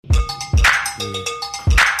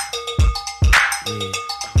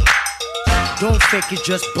Don't fake it,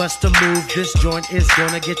 just bust a move. This joint is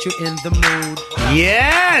gonna get you in the mood.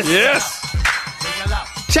 Yes! Yes!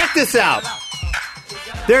 Check this out.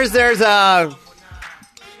 There's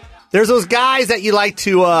those guys that you like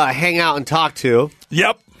to hang out and talk to.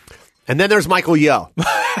 Yep. And then there's Michael Yo. Let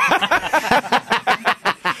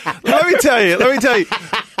me tell you.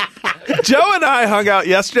 Joe and I hung out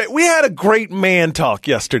yesterday. We had a great man talk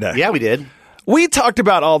yesterday. Yeah, we did. We talked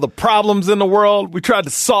about all the problems in the world. We tried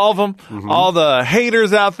to solve them. All the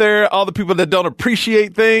haters out there, all the people that don't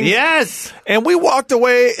appreciate things. Yes. And we walked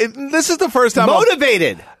away. This is the first time.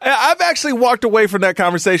 Motivated. I've actually walked away from that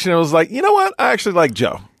conversation and was like, you know what? I actually like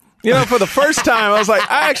Joe. You know, for the first time, I was like,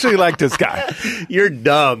 I actually like this guy. You're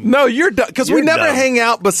dumb. No, you're dumb. Because we never dumb. hang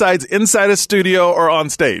out besides inside a studio or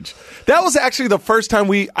on stage. That was actually the first time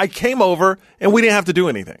I came over and we didn't have to do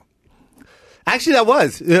anything. Actually, that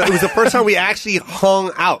was. It was the first time we actually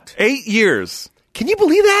hung out. 8 years. Can you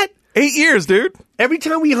believe that? 8 years, dude. Every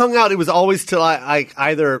time we hung out, it was always to like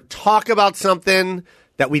either talk about something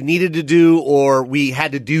that we needed to do or we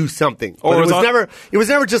had to do something. Or it was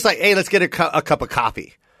never just like, hey, let's get a cup of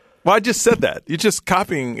coffee. Well, I just said that. You're just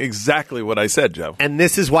copying exactly what I said, Joe. And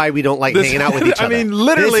this is why we don't like hanging out with each other. I mean,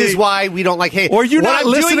 literally. This is why we don't like hanging. Or you're not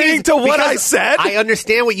listening to what I said? I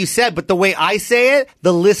understand what you said, but the way I say it,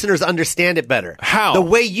 the listeners understand it better. How? The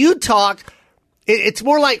way you talk, it's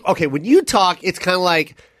more like, okay, when you talk, it's kind of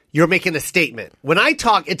like you're making a statement. When I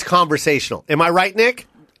talk, it's conversational. Am I right, Nick?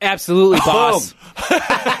 Absolutely, boss.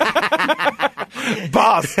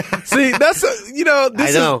 Boss. See, that's,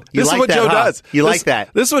 this is what Joe does. Like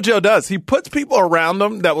that. This is what Joe does. He puts people around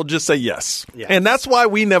him that will just say yes. Yeah. And that's why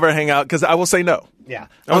we never hang out, because I will say no. Yeah.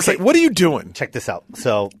 I will say, what are you doing? Check this out.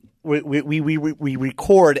 So we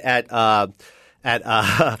record at Adam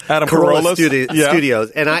Carolla Studios,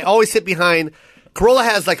 and I always sit behind. Corolla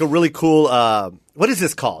has like a really cool. What is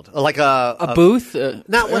this called? Like a booth?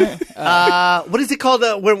 Not what? What is it called?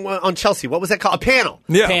 When on Chelsea, what was that called? A panel.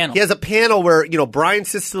 Yeah. Panel. He has a panel where Brian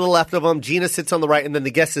sits to the left of him, Gina sits on the right, and then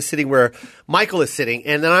the guest is sitting where Michael is sitting,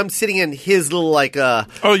 and then I'm sitting in his little like.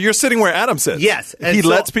 Oh, you're sitting where Adam sits. Yes, and he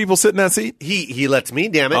lets people sit in that seat. He lets me.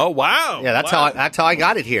 Damn it! Oh wow! Yeah, that's how I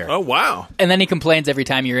got it here. Oh wow! And then he complains every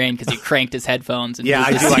time you're in because he cranked his headphones. And Yeah,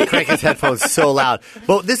 I do. I crank his headphones so loud.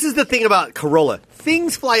 But this is the thing about Corolla.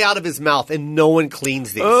 Things fly out of his mouth, and no one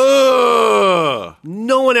cleans these. No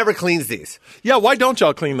one ever cleans these. Yeah, why don't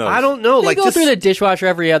y'all clean those? I don't know. They go through the dishwasher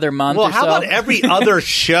every other month. Well, or how so. about every other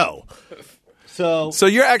show? So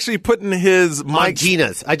you're actually putting his mic on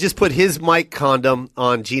Gina's. I just put his mic condom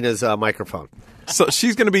on Gina's microphone. So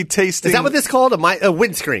she's going to be tasting. Is that what this is called? A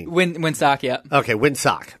windscreen. Windsock, yeah. Okay,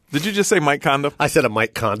 windsock. Did you just say mic condom? I said a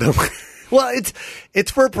mic condom. Well, it's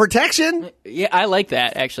for protection. Yeah, I like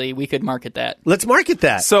that, actually. We could market that. Let's market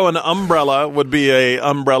that. So an umbrella would be a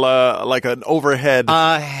umbrella, like an overhead.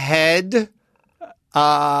 Head.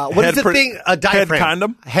 What is the thing? A diaphragm. Head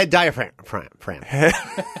condom? Head diaphragm.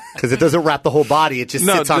 Because it doesn't wrap the whole body. It just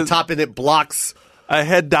sits on top and it blocks. A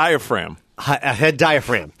head diaphragm. A head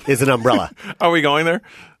diaphragm is an umbrella. Are we going there?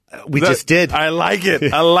 We just did. I like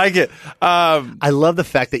it. I like it. I love the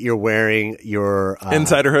fact that you're wearing your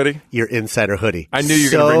insider hoodie. Your insider hoodie. I knew you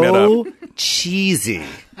were going to bring that up. So cheesy.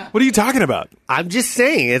 What are you talking about? I'm just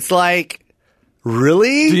saying. It's like,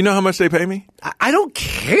 really? Do you know how much they pay me? I don't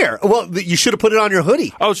care. Well, you should have put it on your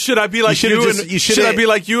hoodie. Oh, should I be like you? Should I be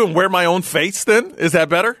like you and wear my own face then? Is that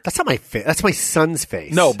better? That's not my face. That's my son's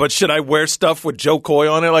face. No, but should I wear stuff with Joe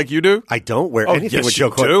Koy on it like you do? I don't wear anything with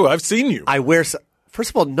Joe Koy. Do. I've seen you. I wear.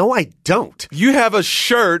 First of all, no, I don't. You have a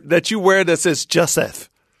shirt that you wear that says Joseph.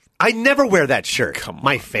 I never wear that shirt. Come on.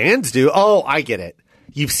 My fans do. Oh, I get it.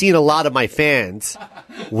 You've seen a lot of my fans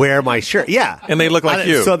wear my shirt. Yeah. And they look like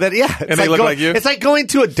you. So that, yeah. And they look like you? It's like going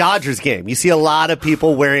to a Dodgers game. You see a lot of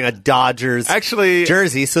people wearing a Dodgers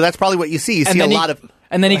jersey. So that's probably what you see. You see a lot of.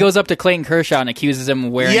 And then he goes up to Clayton Kershaw and accuses him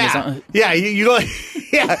of wearing his own. Yeah, you go.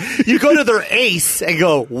 Yeah, you go to their ace and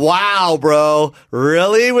go, "Wow, bro,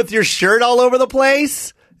 really with your shirt all over the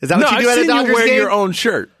place?" Is that what you do at a Dodgers game? No, I've seen you wear your own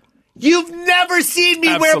shirt. You've never seen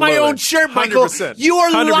me wear my own shirt, Michael. 100%. You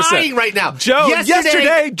are 100%. lying right now. Joe,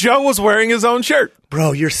 yesterday, Joe was wearing his own shirt.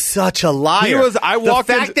 Bro, you're such a liar. The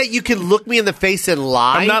fact that you can look me in the face and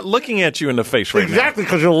lie. I'm not looking at you in the face right now. Exactly,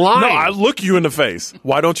 because you're lying. No, I look you in the face.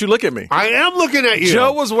 Why don't you look at me? I am looking at you.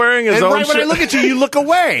 Joe was wearing his own shirt. And right when I look at you, you look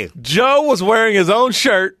away. Joe was wearing his own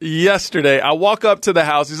shirt yesterday. I walk up to the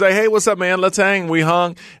house. He's like, hey, what's up, man? Let's hang. We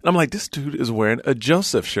hung. And I'm like, this dude is wearing a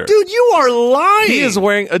Joseph shirt. Dude, you are lying. He is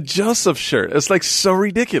wearing a Joseph shirt. It's like so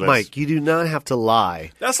ridiculous. Mike, you do not have to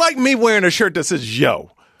lie. That's like me wearing a shirt that says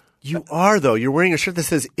yo. You are, though. You're wearing a shirt that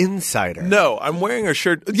says Insider. No, I'm wearing a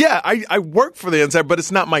shirt. Yeah, I work for the Insider, but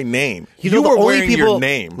it's not my name. You know, were wearing your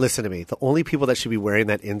name. Listen to me. The only people that should be wearing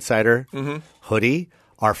that Insider hoodie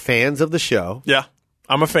are fans of the show. Yeah,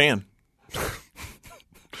 I'm a fan.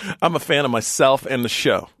 I'm a fan of myself and the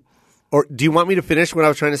show. Or do you want me to finish what I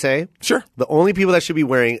was trying to say? Sure. The only people that should be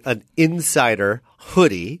wearing an Insider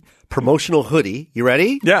hoodie, promotional hoodie, you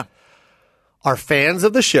ready? Yeah. Are fans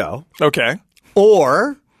of the show. Okay.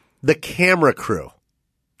 Or the camera crew.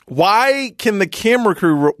 Why can the camera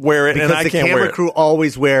crew wear it and I can't wear it? Because the camera crew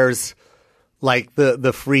always wears like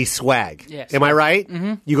the free swag. Yes. Am I right?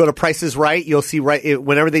 Mm-hmm. You go to Price is Right, you'll see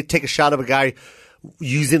whenever they take a shot of a guy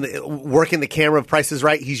working the camera of Price is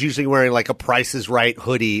Right, he's usually wearing like a Price is Right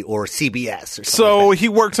hoodie or CBS or something. So he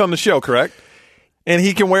works on the show, correct? And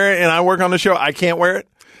he can wear it and I work on the show, I can't wear it?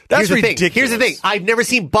 That's ridiculous. Here's the thing. I've never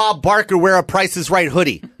seen Bob Barker wear a Price is Right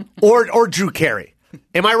hoodie or Drew Carey.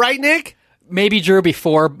 Am I right, Nick? Maybe Drew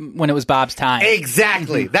before when it was Bob's time.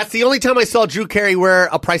 Exactly. That's the only time I saw Drew Carey wear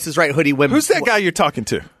a Price is Right hoodie. Who's that guy you're talking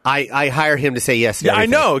to? I hire him to say yes. Yeah, I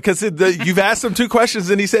know, because you've asked him 2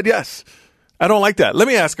 questions and he said yes. I don't like that. Let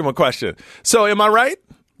me ask him a question. So, am I right?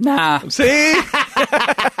 Nah. See?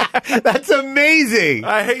 That's amazing.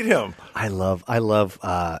 I hate him. I love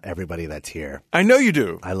everybody that's here. I know you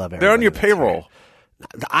do. I love everybody. They're on your payroll.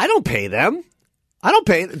 I don't pay them.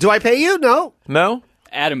 Do I pay you? No. No?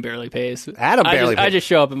 Adam barely pays. I just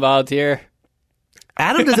show up and volunteer.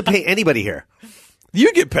 Adam doesn't pay anybody here.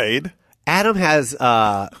 You get paid. Adam has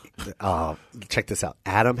check this out.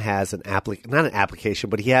 Adam has not an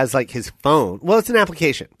application, but he has like his phone. Well, it's an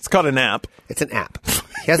application. It's called an app. It's an app.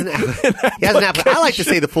 He has an app. He has an app. I like to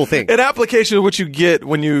say the full thing. An application is what you get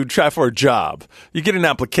when you try for a job. You get an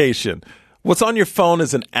application. What's on your phone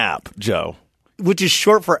is an app, Joe. Which is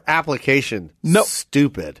short for application. No.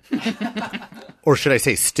 Stupid. Or should I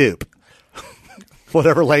say stoop?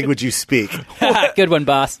 Whatever language you speak. Good one,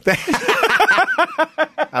 boss.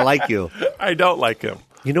 I like you. I don't like him.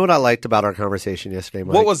 You know what I liked about our conversation yesterday,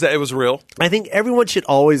 Mike? What was that? It was real? I think everyone should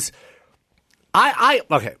always... I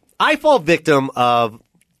fall victim of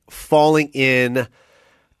falling in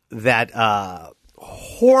that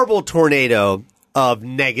horrible tornado of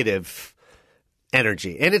negative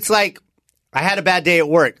energy. And it's like, I had a bad day at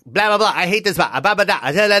work. Blah, blah, blah. I hate this. Blah, blah, blah,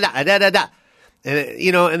 da, da, da, da, da, da.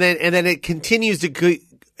 And, and then it continues to go,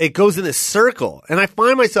 it goes in this circle. And I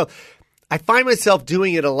find myself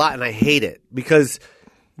doing it a lot, and I hate it because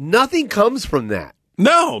nothing comes from that.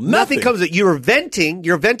 No, nothing comes. You're venting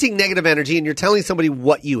negative energy, and you're telling somebody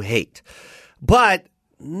what you hate, but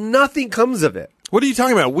nothing comes of it. What are you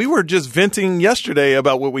talking about? We were just venting yesterday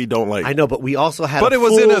about what we don't like. I know, but we also had. But it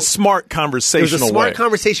was in a smart conversational way. It was a smart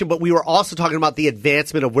conversation, but we were also talking about the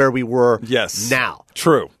advancement of where we were. Yes, now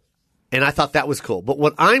true, and I thought that was cool. But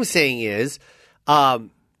what I'm saying is, a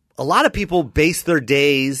lot of people base their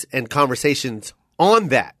days and conversations on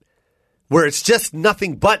that, where it's just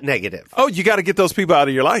nothing but negative. Oh, you got to get those people out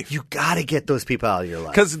of your life. You got to get those people out of your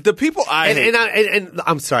life. Because the people and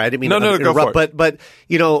I'm sorry, I didn't mean to interrupt, go for it. But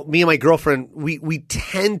me and my girlfriend, we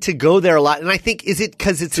tend to go there a lot, and I think is it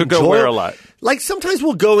because it's enjoyable? Go where a lot? Like sometimes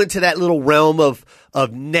we'll go into that little realm of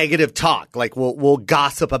negative talk, like we'll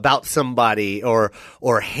gossip about somebody or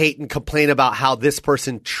hate and complain about how this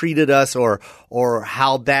person treated us or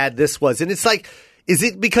how bad this was, and it's like, is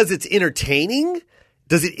it because it's entertaining?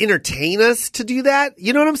 Does it entertain us to do that?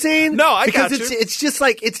 You know what I'm saying? No, I because got you. it's just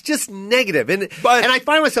like it's just negative, and I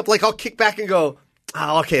find myself like I'll kick back and go,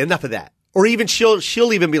 oh, okay, enough of that, or even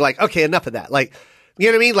she'll even be like, okay, enough of that, like. You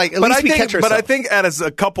know what I mean? Like, at least we catch ourselves. But I think as a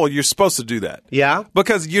couple, you're supposed to do that. Yeah?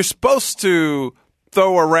 Because you're supposed to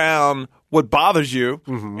throw around what bothers you,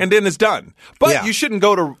 and then it's done. But you shouldn't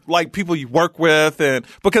go to, like, people you work with,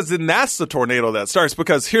 because then that's the tornado that starts.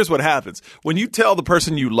 Because here's what happens. When you tell the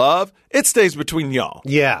person you love, it stays between y'all.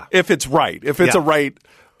 Yeah. If it's right. If it's a right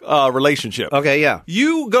relationship. Okay, yeah.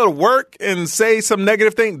 You go to work and say some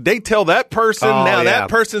negative thing, they tell that person, that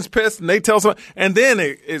person's pissed, and they tell someone, and then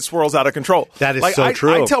it swirls out of control. That is so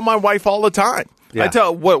true. I tell my wife all the time. Yeah. I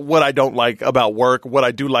tell what I don't like about work, what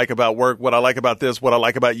I do like about work, what I like about this, what I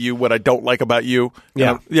like about you, what I don't like about you.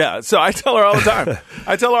 Yeah. Yeah. So I tell her all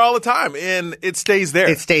the time. And it stays there.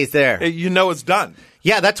 It stays there. You know it's done.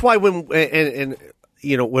 Yeah, that's why when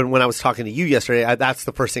I was talking to you yesterday, that's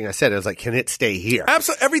the first thing I said. I was like, can it stay here?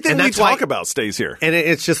 Absolutely. Everything we talk about stays here. And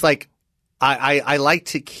it's just like, I like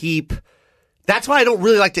to keep... That's why I don't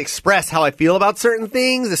really like to express how I feel about certain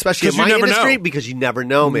things, especially in my industry, because you never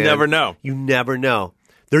know, man. You never know. You never know.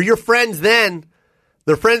 They're your friends then.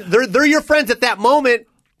 They're your friends at that moment.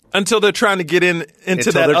 Until they're trying to get into that other camp.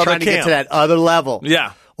 Until they're trying to get to that other level.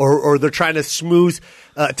 Yeah. or they're trying to schmooze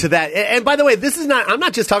to that. And by the way, I'm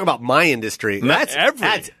not just talking about my industry.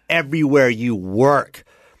 That's everywhere you work.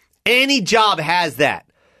 Any job has that.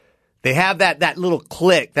 They have that little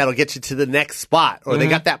click that'll get you to the next spot, or they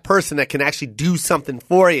got that person that can actually do something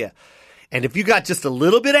for you. And if you got just a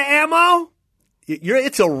little bit of ammo,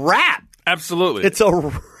 it's a wrap. Absolutely. It's a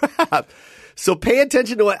wrap. So pay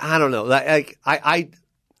attention to what, I don't know.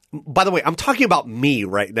 By the way, I'm talking about me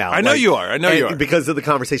right now. I know you are. Because of the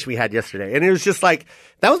conversation we had yesterday. And it was just like,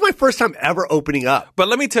 that was my first time ever opening up. But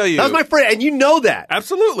let me tell you. That was my first, and you know that.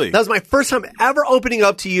 Absolutely. That was my first time ever opening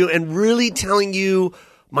up to you and really telling you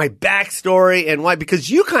my backstory and why, because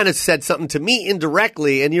you kind of said something to me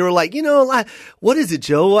indirectly and you were like, what is it,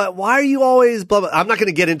 Joe? Why are you always blah, blah? I'm not going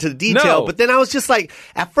to get into the detail, but then I was just like,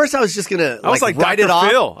 at first I was just going to like write Dr. it off.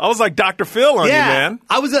 Phil. I was like Dr. Phil on you, man.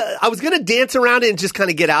 I was going to dance around it and just kind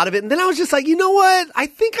of get out of it. And then I was just like, you know what? I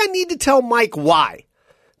think I need to tell Mike why.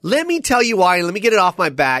 Let me tell you why. Let me get it off my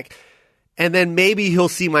back. And then maybe he'll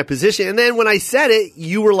see my position. And then when I said it,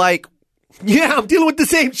 you were like, yeah, I'm dealing with the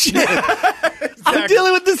same shit. Exactly. I'm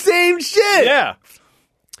dealing with the same shit. Yeah.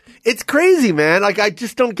 It's crazy, man. Like, I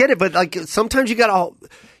just don't get it. But like, sometimes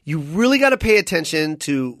you really got to pay attention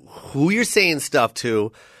to who you're saying stuff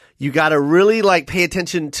to. You got to really like pay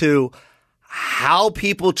attention to how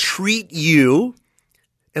people treat you.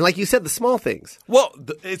 And like you said, the small things. Well,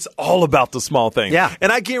 it's all about the small things. Yeah.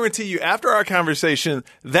 And I guarantee you, after our conversation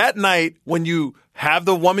that night, when you have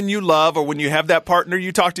the woman you love or when you have that partner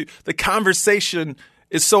you talk to, the conversation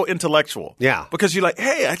is so intellectual. Yeah. Because you're like,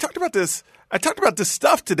 hey, I talked about this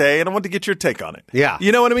stuff today and I want to get your take on it. Yeah.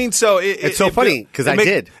 You know what I mean? So it's so funny because I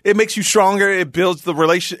did. It makes you stronger. It builds the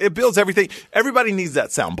relation. It builds everything. Everybody needs that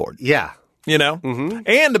soundboard. Yeah. You know? Mm-hmm.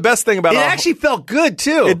 And the best thing about it actually felt good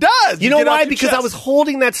too. It does. You know why? Because I was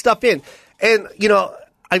holding that stuff in. And,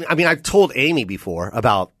 I mean, I've told Amy before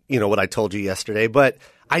about, what I told you yesterday, but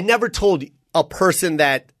I never told a person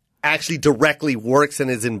that actually directly works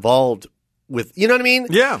and is involved with, you know what I mean?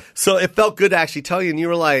 Yeah. So it felt good to actually tell you, and you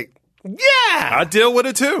were like, yeah. I deal with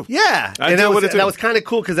it too. Yeah. I deal with it too. That was kind of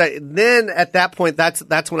cool because then at that point,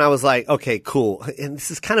 that's when I was like, okay, cool. And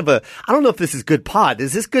this is kind of I don't know if this is good pod.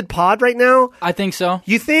 Is this good pod right now? I think so.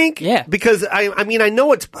 You think? Yeah. Because I mean, I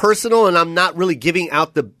know it's personal and I'm not really giving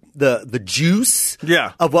out the juice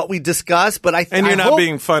of what we discuss, but And you're not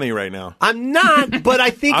being funny right now. I'm not, but I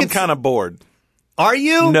think I'm kind of bored. Are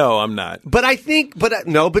you? No, I'm not. But I think, but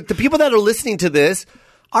the people that are listening to this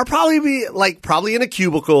are probably in a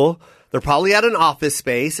cubicle. They're probably at an office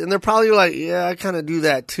space, and they're probably like, yeah, I kind of do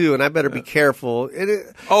that too, and I better be careful.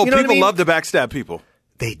 People love to backstab people.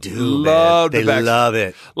 They do. They love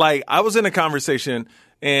it. Like, I was in a conversation,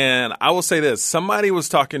 and I will say this. Somebody was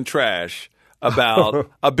talking trash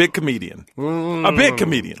about a big comedian. A big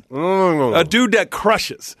comedian. A dude that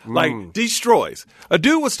crushes, like destroys. A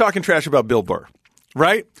dude was talking trash about Bill Burr,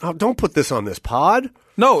 right? Oh, don't put this on this pod.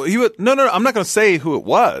 No, no. I'm not going to say who it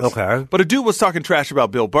was. Okay. But a dude was talking trash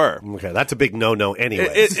about Bill Burr. Okay, that's a big no-no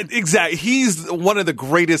anyway. Exactly. He's one of the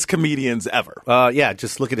greatest comedians ever. Yeah,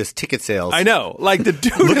 just look at his ticket sales. I know. Like, the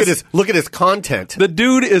dude look at his content. The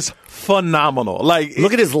dude is phenomenal. Like,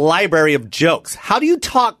 look at his library of jokes. How do you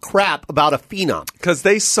talk crap about a phenom? Because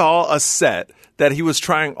they saw a set that he was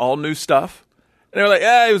trying all new stuff. And they were like,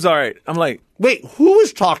 yeah, he was all right. I'm like, wait, who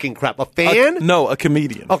was talking crap? A fan? No, a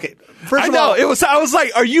comedian. Okay. First of all, I was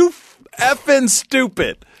like, are you effing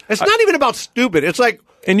stupid? It's not even about stupid. It's like,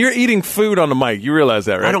 and you're eating food on the mic. You realize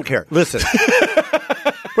that, right? I don't care. Listen.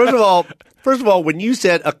 First of all, when you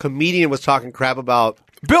said a comedian was talking crap about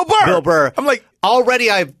Bill Burr, I'm like, already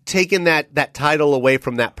I've taken that title away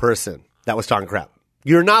from that person that was talking crap.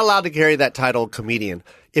 You're not allowed to carry that title, comedian,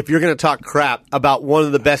 if you're going to talk crap about one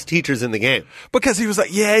of the best teachers in the game. Because he was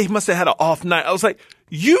like, yeah, he must have had an off night. I was like,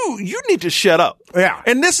 you need to shut up. Yeah.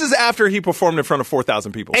 And this is after he performed in front of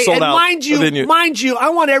 4,000 people. Hey, sold and out. mind you, I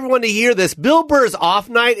want everyone to hear this. Bill Burr's off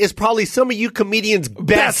night is probably some of you comedians'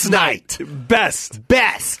 best night. Best.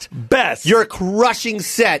 Your crushing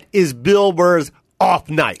set is Bill Burr's off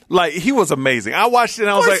night. Like, he was amazing. I watched it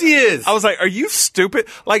and I was like, he is. I was like, are you stupid?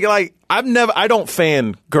 Like I don't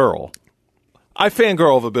fangirl. I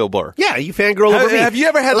fangirl over Bill Burr. Yeah, you fangirl over me. Have you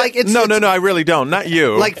ever had No, I really don't. Not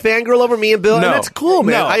you. Like fangirl over me and Bill? No. And that's cool,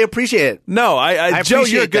 man. No. I appreciate it. No, I Joe,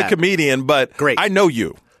 you're a good comedian, but great. I know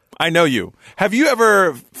you. Have you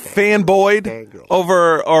ever fanboyed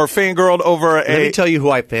over or fangirled over Let me tell you who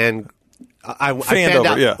I fanned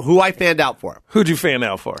out. Who I fanned out for. Who'd you fan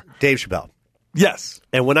out for? Dave Chappelle. Yes.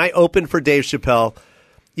 And when I opened for Dave Chappelle,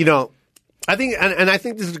 I think, and I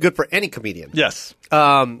think this is good for any comedian. Yes.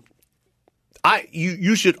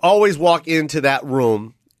 You should always walk into that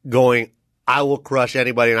room going, I will crush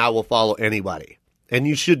anybody and I will follow anybody. And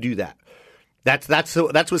you should do that. That's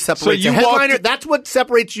what separates a headliner. That's what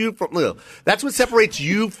separates you from. That's what separates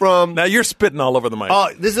you from. Now you're spitting all over the mic. Oh,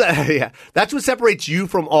 yeah. That's what separates you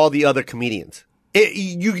from all the other comedians.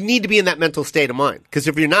 You need to be in that mental state of mind, because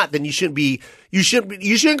if you're not, then you shouldn't be. You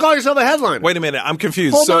shouldn't call yourself a headliner. Wait a minute, I'm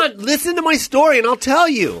confused. Hold on, listen to my story, and I'll tell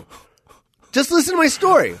you. Just listen to my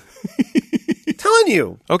story. I'm telling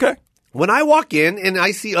you. Okay. When I walk in and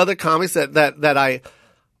I see other comics that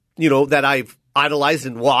I've idolized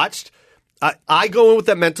and watched, I go in with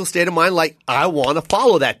that mental state of mind, like I want to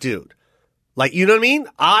follow that dude. Like, you know what I mean?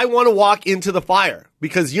 I want to walk into the fire,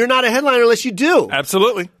 because you're not a headliner unless you do.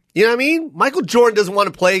 Absolutely. You know what I mean? Michael Jordan doesn't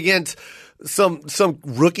want to play against some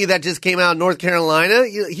rookie that just came out of North Carolina.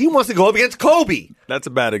 He wants to go up against Kobe. That's a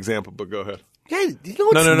bad example, but go ahead. Yeah, no.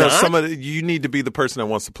 Not. You need to be the person that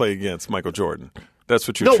wants to play against Michael Jordan. That's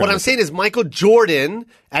what you're. No, what I'm saying is Michael Jordan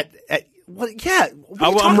at yeah.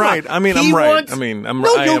 I'm right. About? I'm right.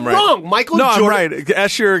 No, you're wrong. Michael Jordan. I'm right.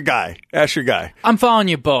 Ask your guy. I'm following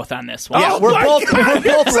you both on this one. Yeah, we're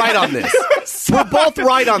both right on this. We're both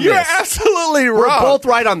right on this. You're absolutely wrong. We're both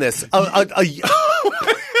right on this.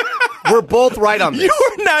 We're both right on this.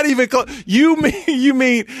 You're not even close. You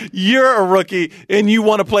mean you're a rookie and you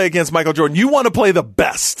want to play against Michael Jordan. You want to play the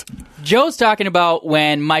best. Joe's talking about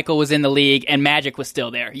when Michael was in the league and Magic was still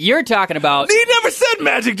there. You're talking about... He never said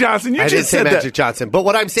Magic Johnson. I didn't say Magic Johnson. But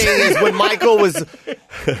what I'm saying is when Michael was...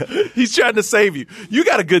 He's trying to save you. You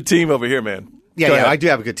got a good team over here, man. Yeah, I do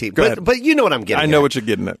have a good team. But you know what I'm getting at. I know what you're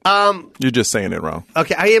getting at. You're just saying it wrong.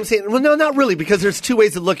 Okay, I am saying... Well, no, not really, because there's two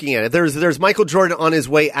ways of looking at it. There's Michael Jordan on his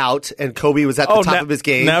way out, and Kobe was at the top of his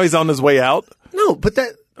game. Now he's on his way out? No, but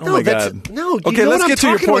that... Oh, my God. No, okay, let's get to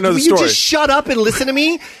your point of the story. Will you just shut up and listen to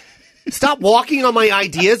me? Stop walking on my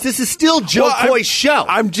ideas. This is still Joe Koy's show.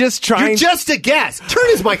 I'm just trying... You're just a guest. Turn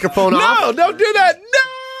his microphone off. No, don't do that.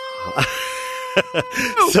 No!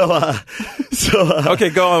 Okay,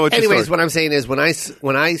 go on with your Anyways, story. what I'm saying is when I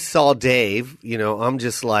saw Dave, I'm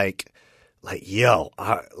just like, yo,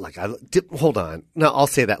 hold on. No, I'll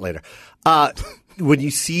say that later. When you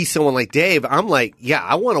see someone like Dave, I'm like, yeah,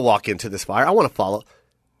 I want to walk into this fire. I want to follow.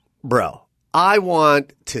 Bro, I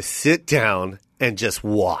want to sit down and just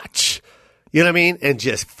watch. You know what I mean? And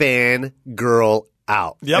just fangirl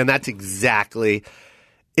out. Yep. And that's exactly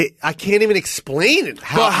it. I can't even explain it,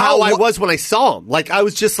 how I was when I saw him. Like, I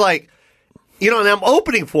was just like, and I'm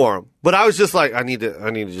opening for him. But I was just like, I need to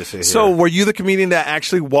just sit here. So were you the comedian that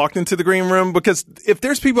actually walked into the green room? Because if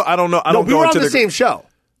there's people, I don't know. We were on the same show.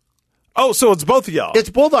 Oh, so it's both of y'all. It's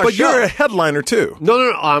both our show. But you're a headliner, too.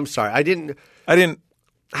 No. I'm sorry. I didn't.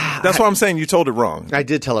 That's why I'm saying you told it wrong. I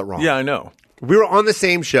did tell it wrong. Yeah, I know. We were on the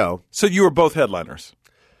same show. So you were both headliners?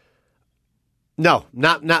 No,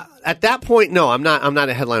 not at that point. No, I'm not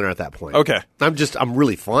a headliner at that point. Okay. I'm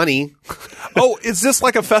really funny. Oh, is this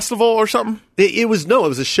like a festival or something? It was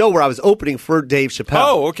a show where I was opening for Dave Chappelle.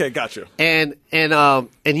 Oh, okay, gotcha. And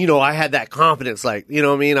I had that confidence, like, you know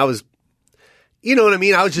what I mean? I was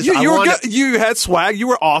just you had swag, you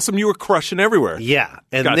were awesome, you were crushing everywhere. Yeah.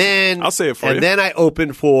 And gotcha. then I'll say it for you. And then I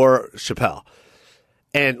opened for Chappelle.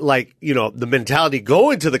 And the mentality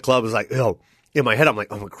going to the club was like, in my head, I'm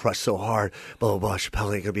like, I'm going to crush so hard, blah, blah, blah,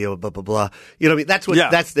 Chappelle ain't going to be able, blah, blah, blah. You know what I mean?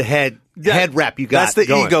 That's the head wrap you got. That's the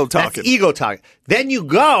going. ego talking. That's ego talking. Then you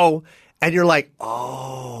go and you're like,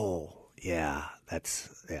 oh, yeah, that's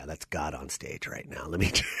God on stage right now. Let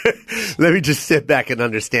me just sit back and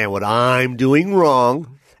understand what I'm doing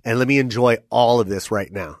wrong, and let me enjoy all of this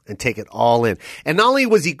right now and take it all in. And not only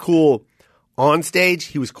was he cool on stage,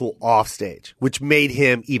 he was cool off stage, which made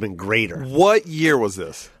him even greater. What year was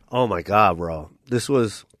this? Oh my God, bro. This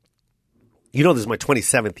was, this is my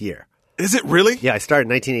 27th year. Is it really? Yeah, I started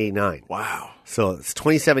in 1989. Wow. So it's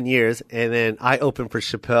 27 years, and then I opened for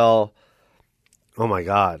Chappelle, oh my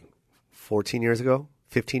God, 14 years ago?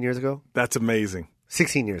 15 years ago? That's amazing.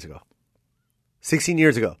 16 years ago. 16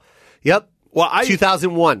 years ago. Yep. Well,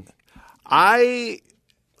 2001.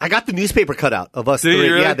 I got the newspaper cutout of us. Did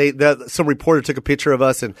you really? Yeah, some reporter took a picture of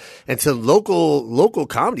us, and some local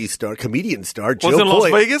comedian star, Joe Koy. Was it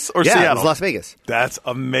Las Vegas or Seattle? Yeah, it was Las Vegas. That's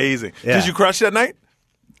amazing. Yeah. Did you crush that night?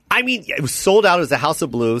 I mean, it was sold out. It was the House of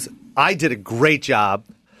Blues. I did a great job.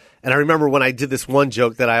 And I remember when I did this one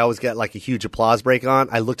joke that I always get like a huge applause break on,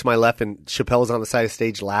 I looked to my left and Chappelle was on the side of the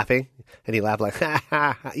stage laughing. And he laughed like, ha,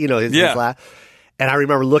 ha, ha, his laugh. And I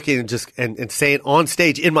remember looking and saying on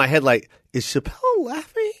stage in my head, like, is Chappelle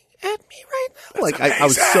laughing at me right now? That's like, I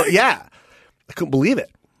was I couldn't believe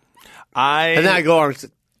it. And then I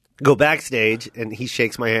go backstage and he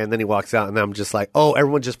shakes my hand, then he walks out, and then I'm just like, oh,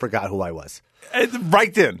 everyone just forgot who I was.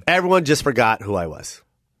 Right then. Everyone just forgot who I was.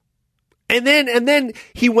 And then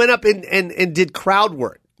he went up and did crowd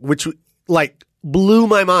work, which like blew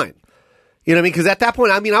my mind. You know what I mean? Because at that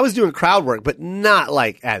point, I mean, I was doing crowd work, but not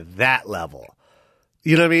like at that level.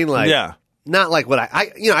 You know what I mean? Like, Yeah. Not like what I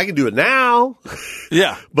can do it now.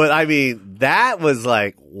 Yeah. But I mean, that was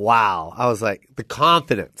like, wow. I was like, the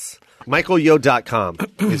confidence. MichaelYo.com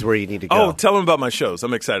is where you need to go. Oh, tell them about my shows.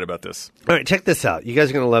 I'm excited about this. All right, check this out. You guys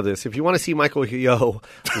are going to love this. If you want to see Michael Yo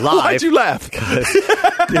live. Why'd you laugh?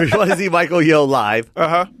 If you want to see Michael Yo live,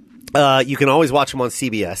 you can always watch him on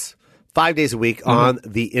CBS 5 days a week on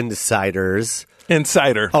The Insiders.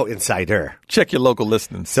 Insider. Oh, Insider. Check your local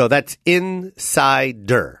listings. So that's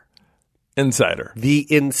Insider. Insider. The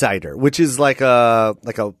Insider, which is like a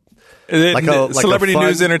celebrity fun,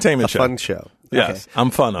 news entertainment show. A fun show. Yes,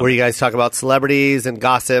 I'm fun on where it. you guys talk about celebrities and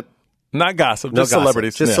gossip. Not gossip, No just gossip.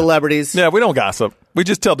 celebrities. Just Yeah. celebrities. Yeah, we don't gossip. We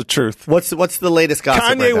just tell the truth. What's the latest gossip?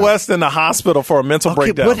 Kanye right now? West in the hospital for a mental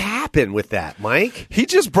breakdown. What happened with that, Mike? He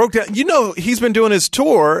just broke down. You know, he's been doing his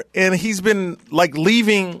tour, and he's been like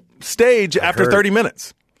leaving stage after heard. 30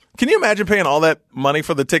 minutes. Can you imagine paying all that money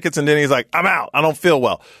for the tickets, and then he's like, I'm out. I don't feel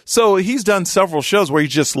well. So he's done several shows where he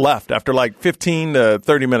just left after like 15 to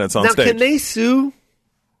 30 minutes on Now, stage. can they sue?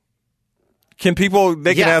 Can people,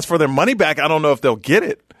 they can Yeah. ask for their money back. I don't know if they'll get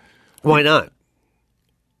it Why not?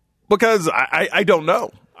 because I don't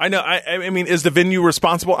know. I know. I mean, is the venue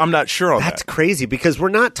responsible? I'm not sure on That's that. crazy because we're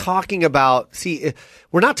not talking about. See,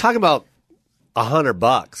 we're not talking about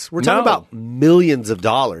 $100. We're talking No. about millions of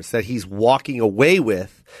dollars that he's walking away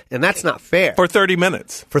with, and that's not fair For 30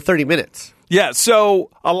 minutes. for 30 minutes. Yeah, so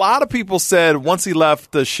a lot of people said once he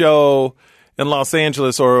left the show in Los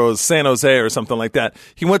Angeles or it was San Jose or something like that,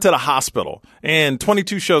 he went to the hospital and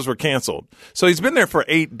 22 shows were canceled. So he's been there for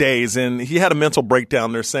 8 days and he had a mental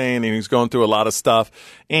breakdown, they're saying, and he's going through a lot of stuff.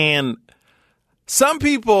 And some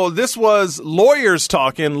people, this was lawyers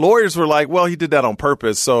talking. Lawyers were like, well, he did that on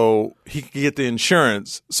purpose so he could get the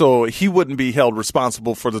insurance so he wouldn't be held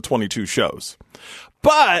responsible for the 22 shows.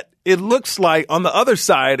 But it looks like on the other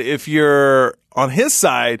side, if you're on his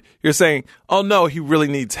side, you're saying, oh, no, he really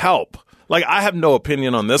needs help. Like, I have no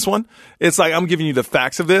opinion on this one. It's like I'm giving you the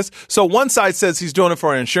facts of this. So one side says he's doing it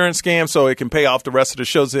for an insurance scam so it can pay off the rest of the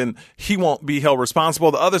shows and he won't be held responsible.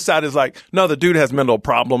 The other side is like, no, the dude has mental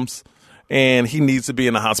problems and he needs to be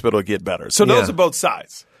in the hospital to get better. So those are both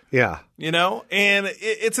sides. Yeah, You know, and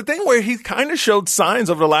it's a thing where he kind of showed signs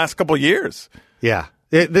over the last couple of years. yeah.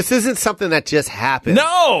 This isn't something that just happened.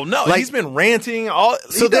 No, Like- he's been ranting.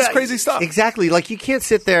 He does crazy stuff. Exactly. Like you can't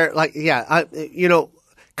sit there. Like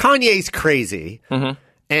Kanye's crazy,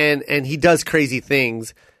 and he does crazy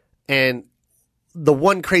things. And the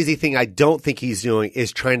one crazy thing I don't think he's doing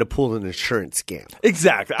is trying to pull an insurance scam.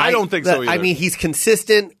 Exactly. I don't think so either. I mean, he's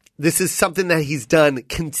consistent. This is something that he's done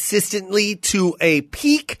consistently to a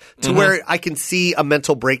peak to where I can see a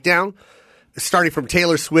mental breakdown, starting from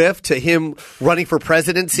Taylor Swift to him running for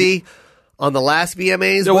presidency on the last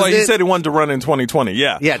VMAs. Well, wasn't he it? said he wanted to run in 2020.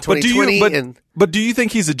 Yeah. Yeah, But do 2020 but do you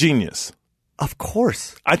think he's a genius? Of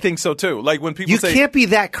course. I think so too. Like when people You say can't be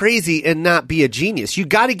that crazy and not be a genius. You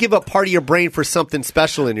got to give up part of your brain for something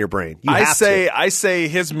special in your brain. You have to. I say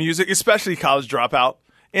his music, especially College Dropout,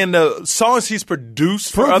 and the songs he's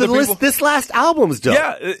produced for Bro, other people. this last album's dope.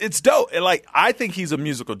 Yeah, it's dope. And like I think he's a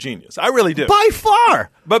musical genius. I really do. By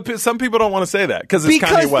far. But some people don't want to say that because it's Kanye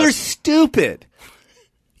Because West. they're stupid.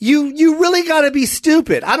 You really got to be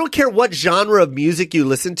stupid. I don't care what genre of music you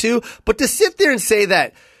listen to, but to sit there and say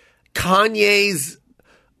that Kanye's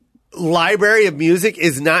library of music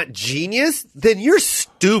is not genius, then you're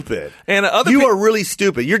stupid. And other you peop- are really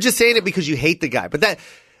stupid. You're just saying it because you hate the guy. But that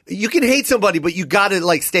you can hate somebody, but you got to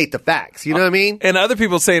like state the facts. You know what I mean? And other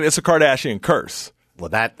people saying it's a Kardashian curse. Well,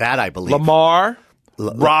 that I believe. Lamar,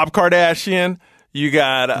 Rob Kardashian. You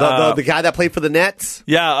got The guy that played for the Nets,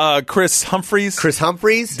 Chris Humphries. Chris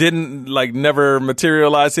Humphries. Didn't never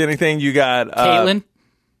materialize to anything. You got Caitlyn.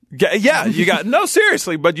 Yeah, you got no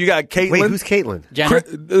seriously, but you got Caitlyn. Wait, who's Caitlyn? Jenner.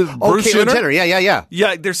 Bruce Caitlyn Jenner. Yeah.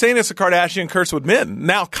 Yeah, they're saying it's a Kardashian curse with men.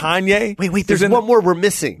 Now Kanye. Wait, there's is in- one more we're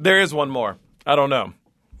missing. There is one more. I don't know.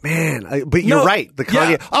 Man, but you're No, right. The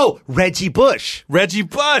Kanye. yeah. Oh, Reggie Bush. Reggie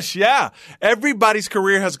Bush, yeah. Everybody's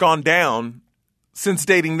career has gone down since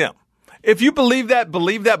dating them. If you believe that,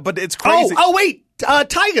 but it's crazy. Oh, wait.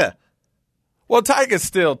 Tyga. Well, Tyga's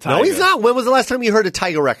still Tyga. No, he's not. When was the last time you heard a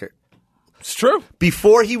Tyga record? It's true.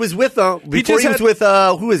 Before he was with who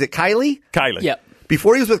is it? Kylie? Kylie. Yep.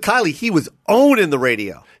 Before he was with Kylie, he was owning the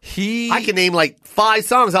radio. I can name like 6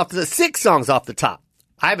 songs off the top.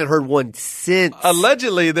 I haven't heard one since.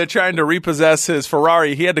 Allegedly, they're trying to repossess his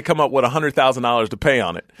Ferrari. He had to come up with $100,000 to pay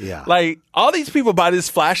on it. Yeah. Like, all these people buy this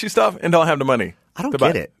flashy stuff and don't have the money. I don't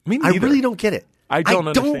get it. Me I neither. really don't get it. I don't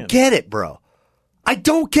understand. Get it, bro. I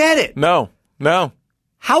don't get it. No.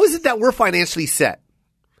 How is it that we're financially set?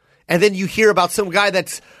 And then you hear about some guy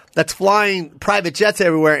that's flying private jets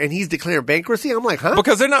everywhere and he's declaring bankruptcy? I'm like, huh?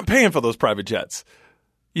 Because they're not paying for those private jets.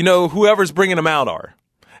 Whoever's bringing them out are.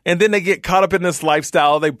 And then they get caught up in this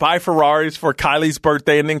lifestyle. They buy Ferraris for Kylie's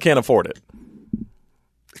birthday and then can't afford it.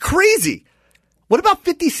 Crazy. What about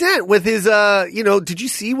 50 Cent with his, did you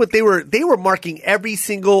see what they were marking every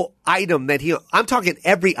single item I'm talking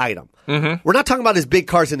every item. Mm-hmm. We're not talking about his big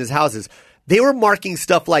cars in his houses. They were marking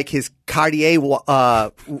stuff like his Cartier,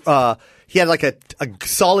 he had like a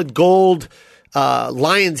solid gold,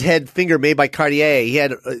 lion's head finger made by Cartier. He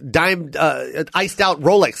had a iced out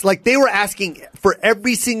Rolex. Like they were asking for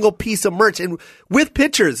every single piece of merch and with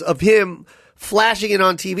pictures of him flashing it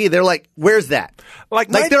on TV. They're like, where's that? Like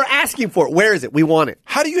they're asking for it. Where is it? We want it.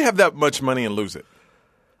 How do you have that much money and lose it?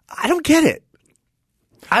 I don't get it.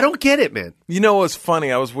 I don't get it, man. You know what's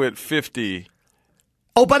funny? I was with 50.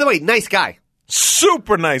 Oh, by the way, nice guy.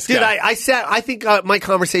 Super nice guy. Dude, I think my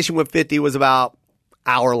conversation with 50 was about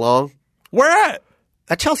an hour long. Where at?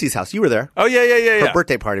 At Chelsea's house. You were there. Oh, yeah. Her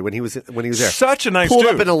birthday party when he was there. Such a nice Pulled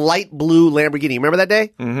dude. up in a light blue Lamborghini. Remember that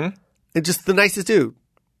day? Mm-hmm. And just the nicest dude.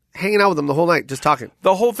 Hanging out with him the whole night, just talking.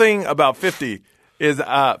 The whole thing about 50 is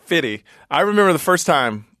 50. I remember the first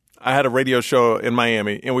time I had a radio show in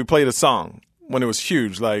Miami, and we played a song when it was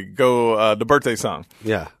huge, like the birthday song.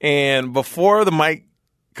 Yeah. And before the mic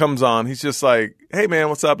comes on, he's just like, hey, man,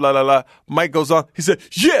 what's up, la, la, la. Mic goes on. He said,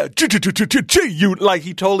 yeah, you. Like,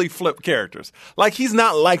 he totally flipped characters. Like, he's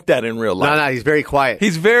not like that in real life. No, he's very quiet.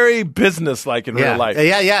 He's very business-like in real life.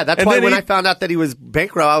 Yeah. That's why when I found out that he was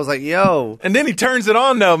bankrupt, I was like, yo. And then he turns it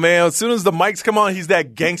on, though, man. As soon as the mics come on, he's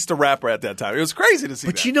that gangster rapper at that time. It was crazy to see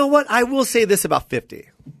that. But you know what? I will say this about 50.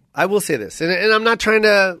 I will say this. And I'm not trying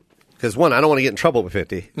to, because one, I don't want to get in trouble with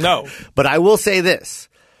 50. No. But I will say this.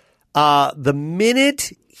 The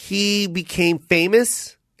minute he became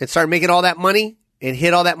famous and started making all that money and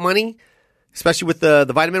hit all that money, especially with the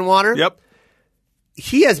vitamin water. Yep.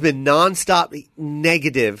 He has been nonstop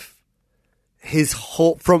negative his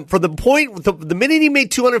whole from the point the minute he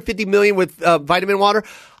made $250 million with vitamin water.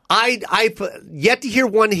 I've yet to hear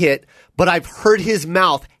one hit, but I've heard his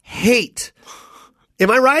mouth hate. Am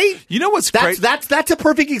I right? You know what's great? That's a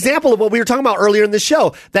perfect example of what we were talking about earlier in the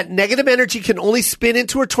show. That negative energy can only spin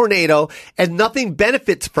into a tornado and nothing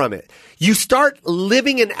benefits from it. You start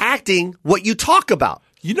living and acting what you talk about.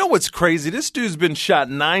 You know what's crazy? This dude's been shot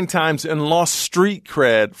 9 times and lost street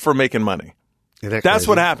cred for making money. That's crazy?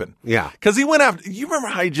 What happened. Yeah. Because he went after, you remember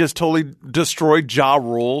how he just totally destroyed Ja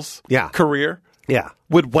Rule's career? Yeah.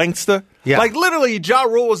 With Wanksta? Yeah. Like literally, Ja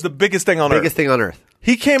Rule was the biggest thing on earth. Biggest thing on earth.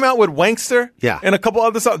 He came out with Wankster and a couple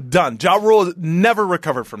other songs. Done. Ja Rule never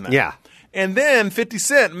recovered from that. Yeah. And then 50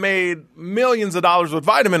 Cent made millions of dollars with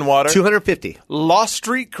vitamin water. 250. Lost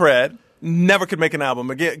street cred. Never could make an album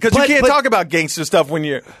again. Because you can't talk about gangster stuff when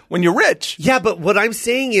you're rich. Yeah, but what I'm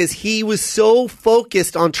saying is he was so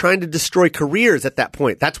focused on trying to destroy careers at that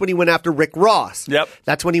point. That's when he went after Rick Ross. Yep.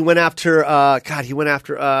 That's when he went after,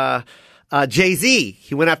 Jay-Z.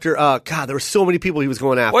 He went after, there were so many people he was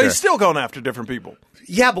going after. Well, he's still going after different people.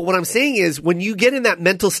 Yeah, but what I'm saying is when you get in that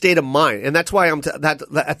mental state of mind, and that's why that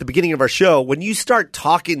at the beginning of our show, when you start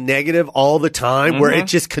talking negative all the time, where it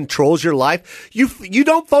just controls your life, you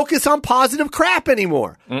don't focus on positive crap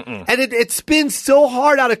anymore. And it spins so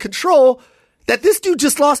hard out of control that this dude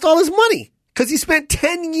just lost all his money. Because he spent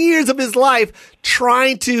 10 years of his life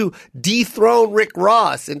trying to dethrone Rick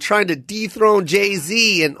Ross and trying to dethrone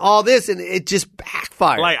Jay-Z and all this, and it just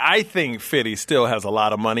backfired. Like, I think 50 still has a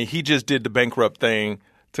lot of money. He just did the bankrupt thing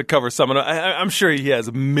to cover some of it. I'm sure he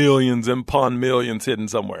has millions upon millions hidden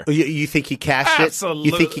somewhere. You think he cashed Absolutely.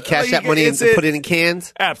 it? You think he cashed that money and put it in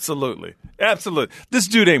cans? Absolutely. This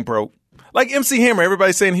dude ain't broke. Like MC Hammer,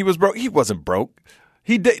 everybody's saying he was broke. He wasn't broke.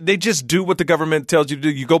 They just do what the government tells you to do.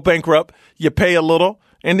 You go bankrupt, you pay a little,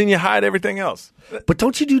 and then you hide everything else. But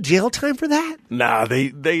don't you do jail time for that? Nah, they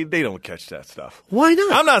don't catch that stuff. Why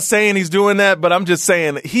not? I'm not saying he's doing that, but I'm just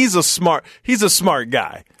saying he's a smart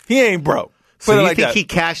guy. He ain't broke. So you think he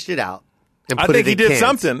cashed it out and put it in cans? I think he did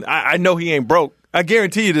something. I know he ain't broke. I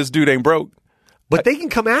guarantee you this dude ain't broke. But they can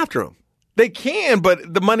come after him. They can,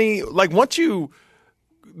 but the money, like once you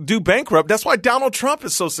do bankrupt, that's why Donald Trump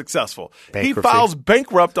is so successful. He files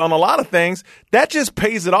bankrupt on a lot of things. That just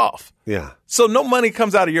pays it off. Yeah. So no money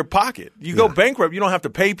comes out of your pocket. You go bankrupt, you don't have to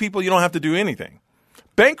pay people, you don't have to do anything.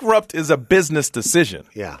 Bankrupt is a business decision.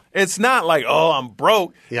 Yeah. It's not like, oh, I'm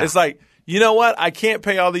broke. Yeah. It's like, you know what? I can't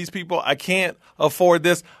pay all these people. I can't afford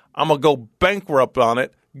this. I'm going to go bankrupt on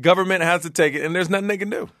it. Government has to take it, and there's nothing they can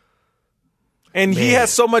do. And he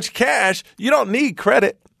has so much cash, you don't need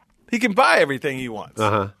credit. He can buy everything he wants.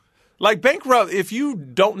 Like bankrupt, if you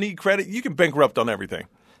don't need credit, you can bankrupt on everything.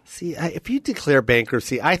 See, if you declare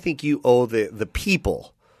bankruptcy, I think you owe the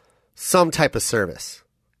people some type of service.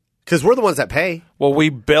 Because we're the ones that pay. Well, we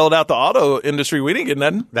bailed out the auto industry. We didn't get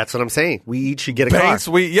nothing. That's what I'm saying. We each should get a Banks,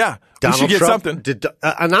 car. we should get Trump something.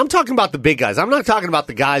 And I'm talking about the big guys. I'm not talking about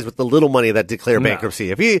the guys with the little money that declare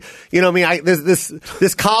bankruptcy. If you know what I mean,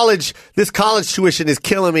 this college tuition is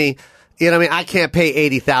killing me. You know what I mean? I can't pay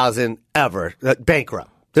 $80,000 ever.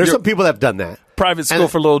 Bankrupt. There's some people that have done that. Private school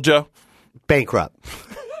for little Joe. Bankrupt.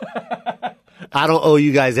 I don't owe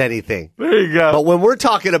you guys anything. There you go. But when we're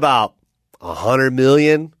talking about $100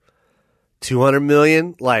 million, $200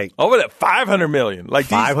 million, like over that $500 million, like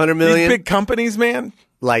 $500 million, these big companies, man.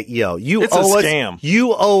 Like, yo, it's a scam.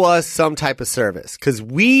 You owe us some type of service because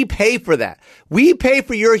we pay for that. We pay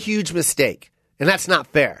for your huge mistake, and that's not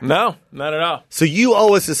fair. No, not at all. So you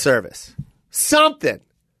owe us a service, something.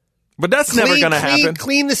 But that's never going to happen.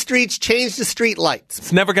 Clean the streets, change the street lights.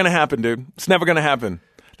 It's never going to happen, dude. It's never going to happen.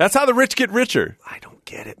 That's how the rich get richer. I don't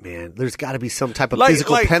get it, man. There's got to be some type of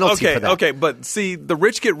physical penalty for that. Okay, but see, the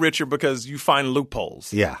rich get richer because you find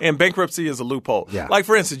loopholes. Yeah. And bankruptcy is a loophole. Yeah. Like,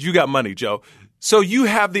 for instance, you got money, Joe. So you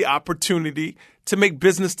have the opportunity to make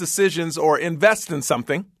business decisions or invest in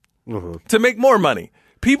something to make more money.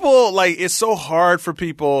 People, like, it's so hard for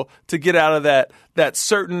people to get out of that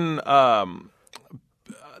certain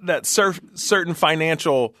certain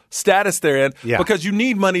financial status they're in because you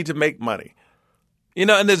need money to make money. You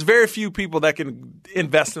know, and there's very few people that can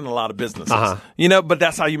invest in a lot of businesses. You know, but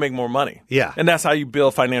that's how you make more money. Yeah. And that's how you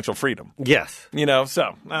build financial freedom. Yes. You know,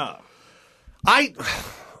 so.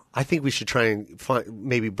 I think we should try and find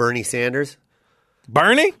maybe Bernie Sanders.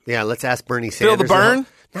 Bernie? Yeah, let's ask Bernie Sanders. Feel the burn?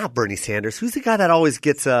 Not Bernie Sanders. Who's the guy that always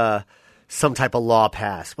gets some type of law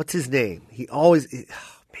passed? What's his name? He always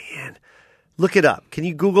man. Look it up. Can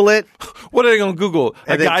you Google it? What are they going to Google?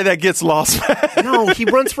 A guy that gets lost? No, he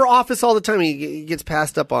runs for office all the time. He gets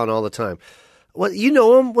passed up on all the time. Well, you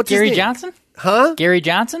know him. What's Gary his name? Johnson? Huh? Gary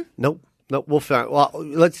Johnson? Nope. We'll find. Well,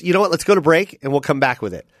 you know what? Let's go to break and we'll come back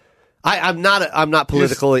with it. I'm not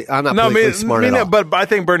politically smart at all. But I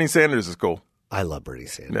think Bernie Sanders is cool. I love Bernie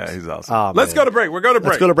Sanders. Yeah, he's awesome. Let's go to break. We're going to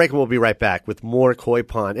break. Let's go to break and we'll be right back with more Koy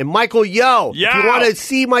Pond. And Michael Yo. Yeah. If you want to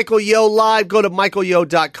see Michael Yo live, go to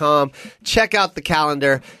michaelyo.com. Check out the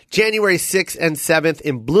calendar. January 6th and 7th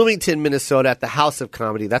in Bloomington, Minnesota at the House of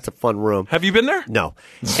Comedy. That's a fun room. Have you been there? No.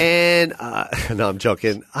 And, no, I'm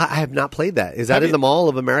joking. I have not played that. Is that in the Mall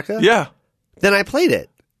of America? Yeah. Then I played it.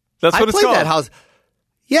 That's what it's called. I played that house.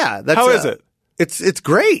 Yeah. How is it? It's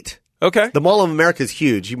great. Okay. The Mall of America is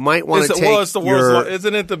huge. You might want to take it's the world's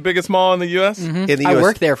isn't it the biggest mall in the U.S.? In the I US.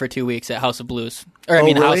 worked there for 2 weeks at House of Blues. House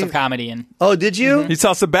really? of Comedy. And Oh, did you? You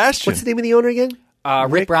saw Sebastian. What's the name of the owner again?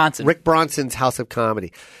 Rick Bronson. Rick Bronson's House of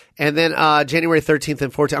Comedy. And then January 13th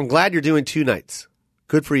and 14th. I'm glad you're doing 2 nights.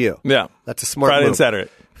 Good for you. Yeah. That's a smart Friday move. and Saturday.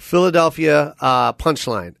 Philadelphia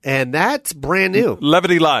Punchline. And that's brand new.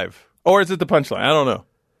 Levity Live. Or is it the Punchline? I don't know.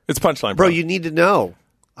 It's Punchline. Bro, you need to know.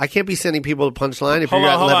 I can't be sending people to Punchline if Hold you're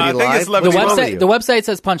on, at Levity I think Live. it's Levity What's The wrong with you? website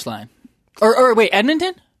says Punchline. Or wait,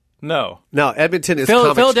 Edmonton? No. No, Edmonton is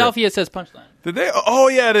comic Philadelphia says Punchline. Did they? Oh,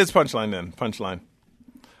 yeah, it is Punchline then. Punchline.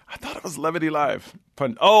 I thought it was Levity Live.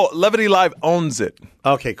 Levity Live owns it. strip.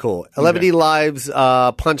 Okay, cool. Levity Live's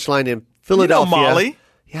Punchline in Philadelphia. You know Molly?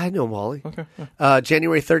 Yeah, I know Molly. Okay.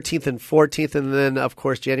 January 13th and 14th, and then, of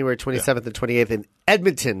course, January 27th and 28th in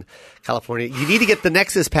Edmonton, California. You need to get the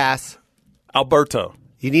Nexus Pass. Alberto.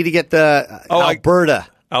 You need to get the Alberta.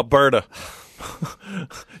 Alberta.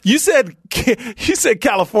 You said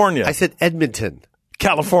California. I said Edmonton.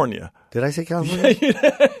 California. Did I say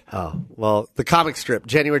California? Oh, well, the comic strip,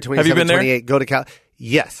 January 27th, Have you been there? 28th. Go to Cal.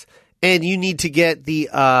 Yes. And you need to get the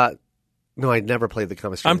no, I never played the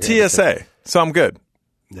comic strip. I'm TSA, so I'm good.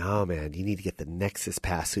 No, man, you need to get the Nexus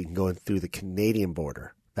Pass so you can go in through the Canadian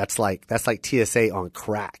border. That's like TSA on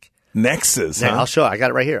crack. Nexus, Yeah, huh? I'll show it. I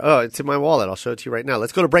got it right here. Oh, it's in my wallet. I'll show it to you right now.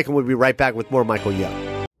 Let's go to break and we'll be right back with more Michael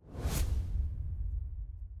Yo.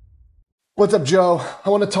 What's up, Joe? I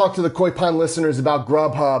want to talk to the Koy Pond listeners about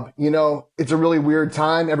Grubhub. You know, it's a really weird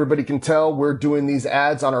time. Everybody can tell we're doing these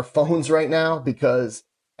ads on our phones right now because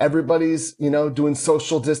everybody's, doing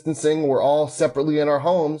social distancing. We're all separately in our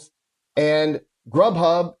homes. And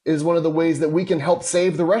Grubhub is one of the ways that we can help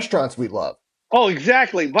save the restaurants we love. Oh,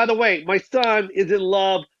 exactly. By the way, my son is in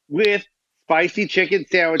love with spicy chicken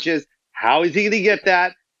sandwiches. How is he going to get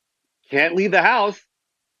that? Can't leave the house,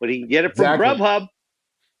 but he can get it from Exactly. Grubhub.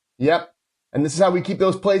 Yep. And this is how we keep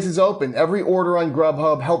those places open. Every order on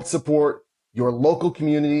Grubhub helps support your local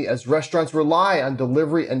community as restaurants rely on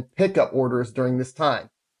delivery and pickup orders during this time.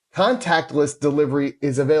 Contactless delivery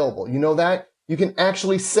is available. You know that? You can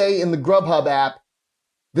actually say in the Grubhub app,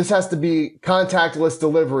 this has to be contactless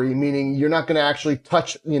delivery, meaning you're not going to actually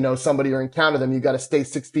touch, somebody or encounter them. You got to stay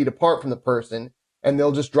 6 feet apart from the person, and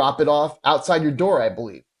they'll just drop it off outside your door, I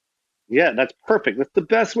believe. Yeah, that's perfect. That's the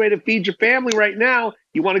best way to feed your family right now.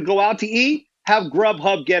 You want to go out to eat? Have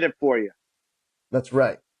Grubhub get it for you. That's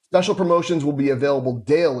right. Special promotions will be available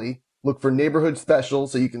daily. Look for neighborhood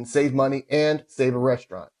specials so you can save money and save a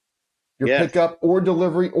restaurant. Your pickup or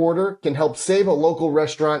delivery order can help save a local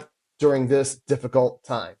restaurant during this difficult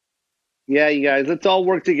time. Yeah, you guys, let's all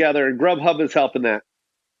work together, and Grubhub is helping that.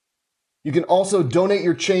 You can also donate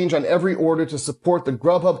your change on every order to support the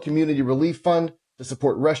Grubhub Community Relief Fund to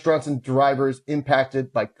support restaurants and drivers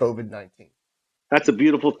impacted by COVID-19. That's a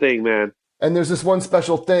beautiful thing, man. And there's this one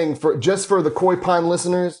special thing for the Koy Pond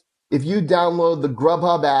listeners. If you download the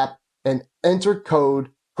Grubhub app and enter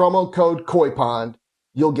promo code Koy Pond,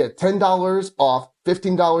 you'll get $10 off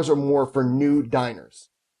 $15 or more for new diners.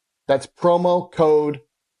 That's promo code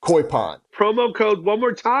Koy Pond. Promo code one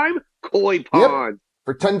more time, Koy Pond. Yep.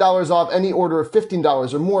 For $10 off any order of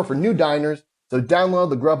 $15 or more for new diners. So download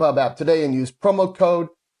the Grubhub app today and use promo code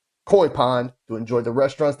Koy Pond to enjoy the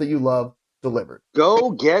restaurants that you love delivered.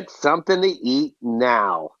 Go get something to eat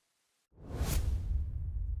now.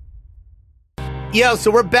 Yo,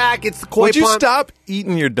 so we're back. It's the Koy Would you Pond. stop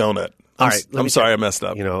eating your donut? All right, I'm sorry I messed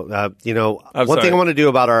up. One sorry. thing I want to do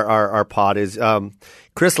about our pod is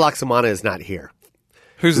Chris Loxamana is not here.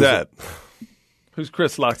 Who's that? Who's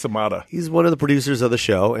Chris Loxamana? He's one of the producers of the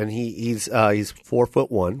show, and he's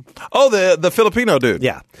 4'1". Oh, the Filipino dude.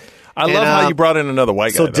 Yeah, I love how you brought in another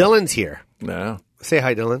white guy. So though. Dylan's here. No. Say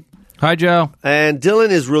hi, Dylan. Hi, Joe. And Dylan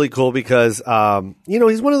is really cool because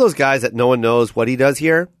he's one of those guys that no one knows what he does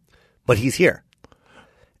here, but he's here.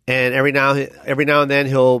 And every now and then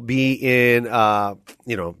he'll be in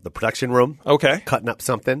the production room, cutting up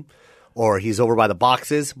something, or he's over by the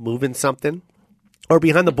boxes moving something, or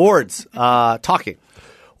behind the boards talking,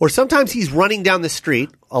 or sometimes he's running down the street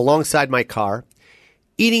alongside my car,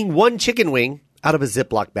 eating one chicken wing out of a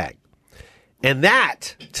Ziploc bag, and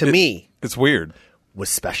that to me, it's weird. Was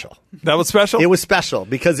special. That was special? It was special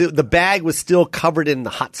because the bag was still covered in the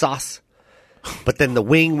hot sauce. But then the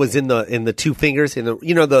wing was in the two fingers, in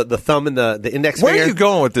the thumb and the index finger. Where are you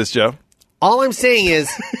going with this, Joe? All I'm saying is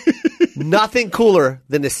nothing cooler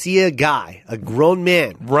than to see a guy, a grown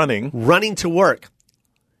man, running to work,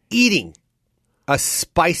 eating a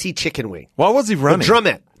spicy chicken wing. Why was he running? A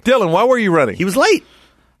drumette. Dylan, why were you running? He was late.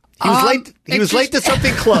 He was late to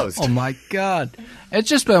something closed. Oh my God! It's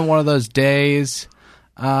just been one of those days,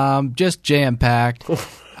 just jam packed.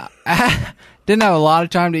 Didn't have a lot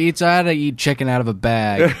of time to eat, so I had to eat chicken out of a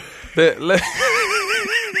bag. How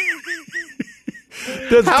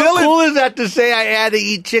cool is that to say I had to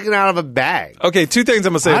eat chicken out of a bag? Okay, two things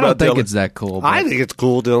I'm going to say about Dylan. I don't think it's that cool. I think it's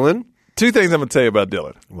cool, Dylan. Two things I'm going to tell you about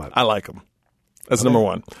Dylan. What? I like him. That's number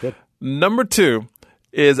one. Good. Number two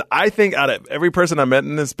is I think out of every person I met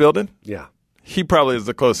in this building, he probably is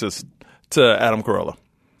the closest to Adam Carolla.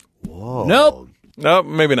 Whoa. Nope,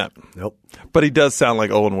 maybe not. Nope. But he does sound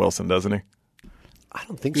like Owen Wilson, doesn't he? I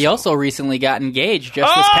don't think so. He also recently got engaged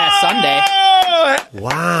just this past Sunday.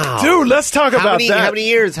 Wow. Dude, let's talk about that. How many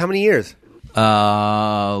years?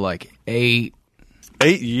 Like 8.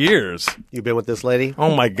 8 years. You've been with this lady?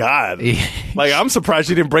 Oh, my God. Like, I'm surprised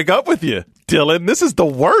she didn't break up with you, Dylan. This is the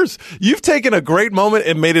worst. You've taken a great moment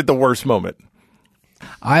and made it the worst moment.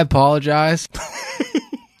 I apologize.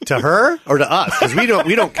 To her or to us? Because we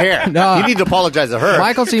don't care. No. You need to apologize to her.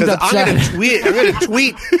 Michael seems upset. I'm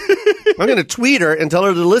going to tweet her and tell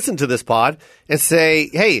her to listen to this pod and say,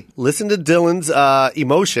 hey, listen to Dylan's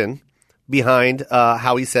emotion behind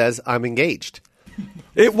how he says I'm engaged.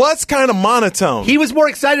 It was kind of monotone. He was more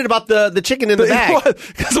excited about the chicken in the bag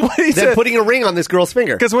than putting a ring on this girl's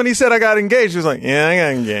finger. Because when he said I got engaged, he was like, yeah, I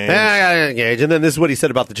got engaged. Yeah, I got engaged. And then this is what he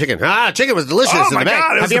said about the chicken. Chicken was delicious in the bag.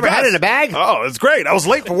 God, Have you ever had it in a bag? Oh, it's great. I was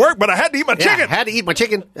late for work, but I had to eat my chicken. I had to eat my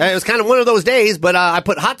chicken. It was kind of one of those days, but I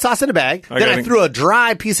put hot sauce in a bag. Then I threw a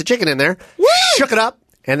dry piece of chicken in there, shook it up,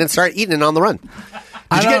 and then started eating it on the run.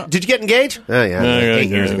 Did you get engaged? Oh, yeah. 8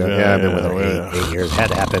 years ago. Yeah, I've been with her 8 years. Had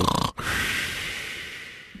to happen.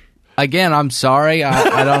 Again, I'm sorry.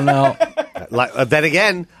 I don't know. Then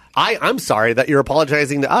again, I'm sorry that you're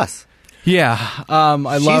apologizing to us. Yeah,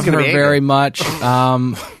 I love her very much.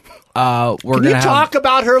 Can you talk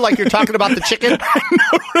about her like you're talking about the chicken?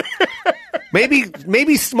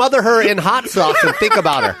 Maybe smother her in hot sauce and think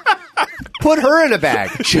about her. Put her in a bag.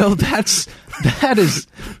 Joe, that is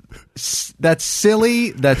That's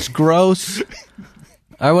silly. That's gross.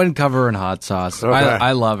 I wouldn't cover her in hot sauce. Okay.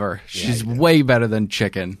 I love her. She's way better than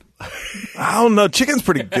chicken. I don't know. Chicken's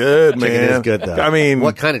pretty good, man. Chicken is good, though. I mean,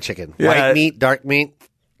 what kind of chicken? Yeah. White meat, dark meat?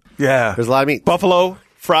 Yeah. There's a lot of meat. Buffalo,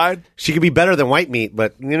 fried. She could be better than white meat,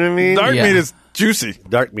 but you know what I mean? Dark Yeah. meat is juicy.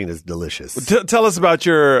 Dark meat is delicious. Tell us about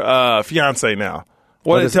your fiance now.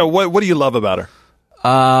 What do you love about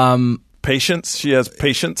her? Patience. She has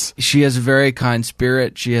patience. She has a very kind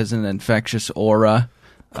spirit. She has an infectious aura.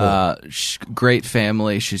 Great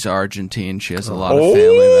family. She's Argentine. She has a lot of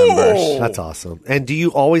family members. That's awesome. And do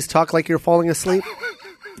you always talk like you're falling asleep,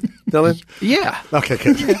 Dylan? Yeah. Okay,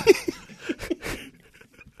 good.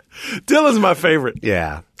 Dylan's my favorite.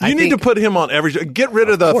 Yeah. You need to put him on every show. Get rid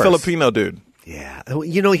of the course. Filipino dude. Yeah.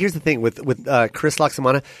 You know, here's the thing with Chris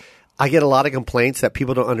Loxamana. I get a lot of complaints that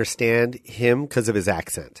people don't understand him because of his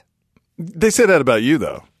accent. They say that about you,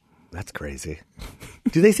 though. That's crazy.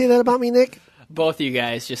 Do they say that about me, Nick? Both of you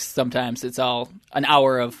guys, just sometimes it's all an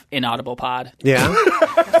hour of inaudible pod. Yeah.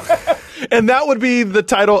 And that would be the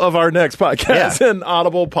title of our next podcast, Yeah. an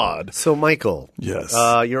Audible Pod. So, Michael. Yes.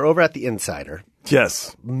 You're over at The Insider.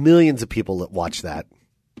 Yes. Millions of people that watch that.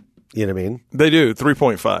 You know what I mean? They do.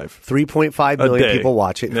 3.5. 3.5 million day. people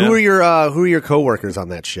watch it. Yeah. Who are your coworkers on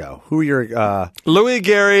that show? Who are your Louis,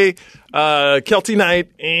 Gary, Kelty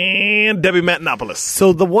Knight, and Debbie Matenopoulos.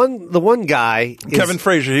 So the one guy is, Kevin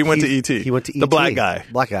Frazier, he went to ET. He went to ET. The black guy.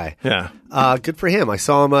 Black guy. Yeah. Good for him. I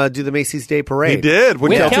saw him do the Macy's Day Parade. He did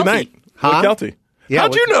with With Kelty Kelty. Knight. Huh? With Kelty. Yeah,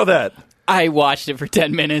 How'd with- you know that? I watched it for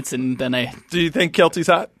 10 minutes and then Do you think Kelty's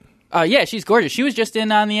hot? yeah, she's gorgeous. She was just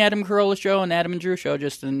in on the Adam Carolla show and Adam and Drew show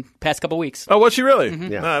just in the past couple weeks. Oh, was she really?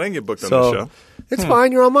 Yeah. No, I didn't get booked on So the show. it's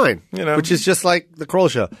fine. You're on mine. You know. Which is just like the Kroll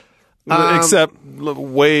show. Except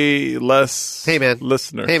way less Hey man,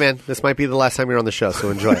 listeners. Hey man, this might be the last time you're on the show, so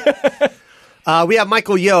enjoy it. We have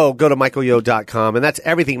Michael Yo. Go to michaelyo.com, and that's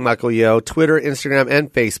everything Michael Yo. Twitter, Instagram,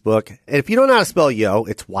 and Facebook. And if you don't know how to spell Yo,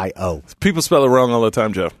 it's Y-O. People spell it wrong all the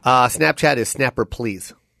time, Joe. Snapchat is Snapper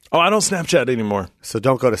Please. Oh, I don't Snapchat anymore. So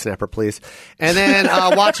don't go to Snapper, please. And then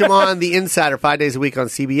watch him on The Insider 5 days a week on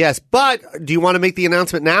CBS. But do you want to make the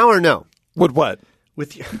announcement now or no? With what?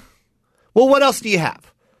 With you. Well, what else do you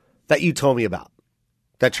have that you told me about?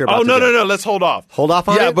 That you're about Oh, to no, do? no. Let's hold off. Hold off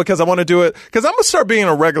on Yeah, it? because I want to do it. Because I'm going to start being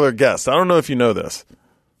a regular guest. I don't know if you know this.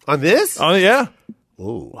 On this? Oh, yeah.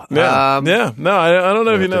 Ooh. Yeah. Yeah. No, I don't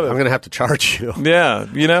know if you know I'm that. going to have to charge you. Yeah,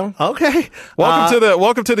 you know. Okay.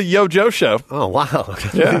 Welcome to the Yo Joe show. Oh, wow.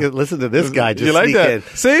 Yeah. Listen to this guy just You like sneak that? in.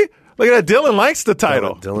 See? Look at that. Dylan likes the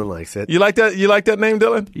title. Dylan likes it. You like that? You like that name,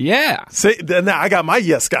 Dylan? Yeah. See, now I got my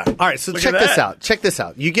yes guy. All right, so Look check at this that. out. Check this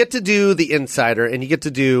out. You get to do The Insider, and you get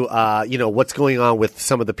to do, what's going on with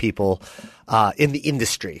some of the people in the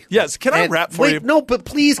industry. Yes. Can I And rap for wait, you? No, but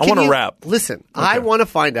please, I can wanna you rap. Listen, I want to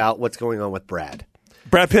find out what's going on with Brad.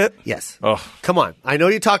 Brad Pitt? Yes. Oh. Come on. I know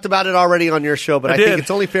you talked about it already on your show, but I I think did.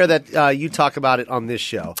 it's only fair that you talk about it on this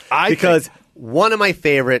show. Because one of my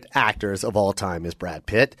favorite actors of all time is Brad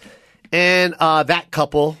Pitt. And that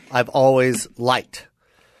couple I've always liked.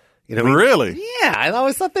 You know what I mean? Really? Yeah, I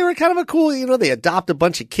always thought they were kind of a cool, they adopt a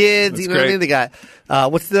bunch of kids, That's you know what I great. mean? They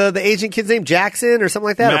got, what's the Asian kid's name? Jackson or something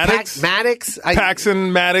like that? Maddox? Or Maddox?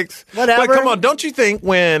 Paxton, Maddox. Whatever. But come on, don't you think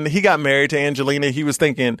when he got married to Angelina, he was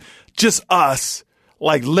thinking, just us,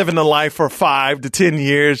 like living a life for 5 to 10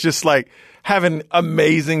 years, just like having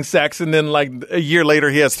amazing sex, and then like a year later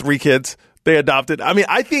he has 3 kids they adopted. I mean,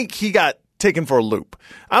 I think he got taken for a loop.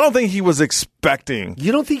 I don't think he was expecting.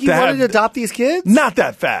 You don't think he to wanted have- to adopt these kids? Not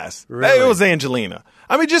that fast. Really? It was Angelina.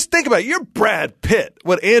 I mean, just think about it. You're Brad Pitt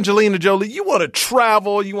with Angelina Jolie. You want to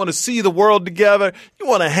travel. You want to see the world together. You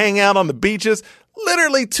want to hang out on the beaches.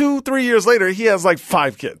 Literally 2-3 years later, he has like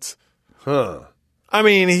 5 kids. Huh. I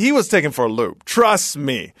mean, he was taken for a loop. Trust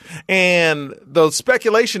me. And the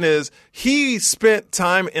speculation is he spent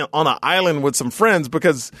time on an island with some friends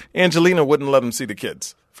because Angelina wouldn't let him see the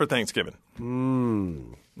kids for Thanksgiving.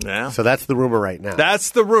 Yeah. So that's the rumor right now.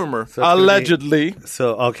 That's the rumor. So it's gonna be- Allegedly.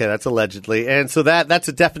 So okay, that's allegedly, and so that's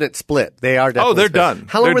a definite split. They are definitely. they're split. done.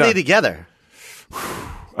 How long They're were they done. together?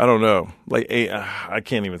 I don't know. Like 8, I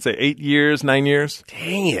can't even say 8 years, 9 years.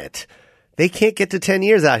 Dang it, they can't get to 10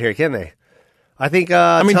 years out here, can they? I think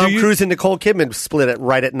mean, Tom do you- Cruise and Nicole Kidman split it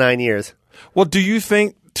right at 9 years. Well, do you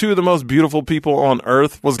think 2 of the most beautiful people on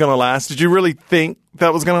earth was going to last? Did you really think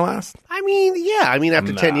that was going to last? I mean, yeah. I mean,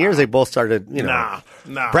 after 10 years, they both started. Nah.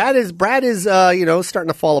 Brad is starting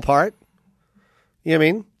to fall apart. You know what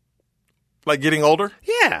I mean? Like getting older?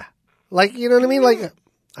 Yeah. Like, you know what I mean? Like,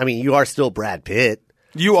 I mean, you are still Brad Pitt.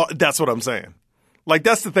 You are, that's what I'm saying. Like,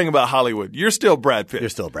 that's the thing about Hollywood. You're still Brad Pitt. You're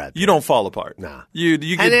still Brad Pitt. You don't fall apart. Nah. You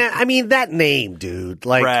get And I mean, that name, dude.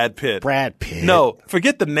 Like Brad Pitt. Brad Pitt. No,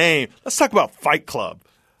 forget the name. Let's talk about Fight Club.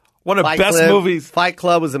 One of the Fight best Club, movies Fight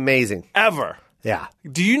Club was amazing. ever. Yeah.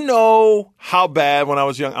 Do you know how bad when I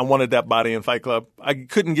was young I wanted that body in Fight Club? I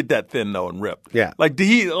couldn't get that thin though and ripped. Yeah. Like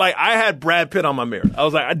I had Brad Pitt on my mirror. I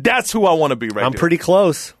was like, that's who I want to be right I'm there. pretty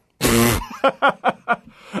close.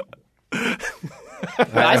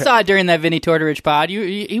 I saw it during that Vinny Tortorich pod.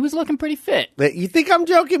 He was looking pretty fit. You think I'm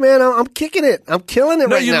joking, man? I'm kicking it. I'm killing it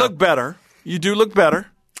No, right now. you look better. You do look better.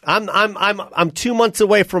 I'm 2 months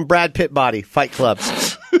away from Brad Pitt body. Fight Club.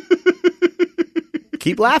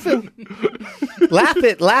 Keep laughing.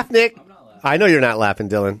 Laugh, Nick. I know you're not laughing,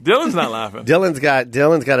 Dylan. Dylan's not laughing. Dylan's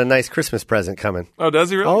got a nice Christmas present coming. Oh, does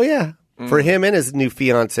he really? Oh yeah, for him and his new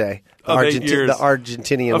fiance, Of 8 years. the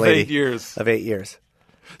Argentinian Of lady 8 years. of 8 years.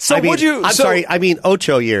 So I mean, would you? I'm so, sorry. I mean 8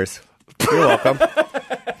 years. You're welcome.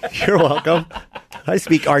 You're welcome. I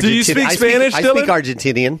speak Argentinian. Do you speak Spanish, I Dylan? speak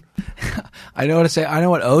Argentinian. I know what to say. I know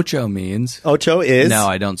what ocho means. Ocho is? No,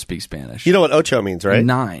 I don't speak Spanish. You know what ocho means, right?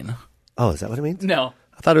 9. Oh, is that what it means? No.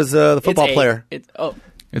 I thought it was the It's football 8. player. It's that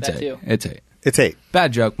 8. too. It's 8. It's 8.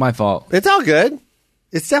 Bad joke. My fault. It's all good.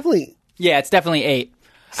 It's definitely... Yeah, it's definitely 8.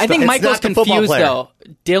 I think It's Michael's not the football confused, player. though.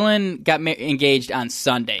 Dylan got engaged on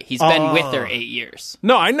Sunday. He's been with her 8 years.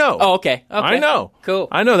 No, I know. Oh, okay. I know. Cool.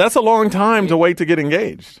 I know. That's a long time to wait to get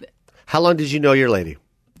engaged. How long did you know your lady?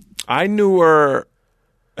 I knew her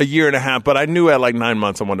a year and a half, but I knew at like 9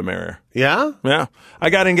 months I wanted to marry her. Yeah? Yeah.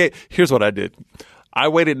 I got engaged. Here's what I did. I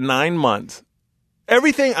waited 9 months.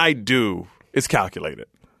 Everything I do is calculated.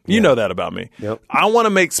 You know that about me. Yep. I want to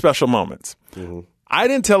make special moments. I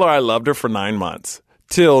didn't tell her I loved her for 9 months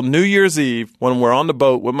till New Year's Eve when we're on the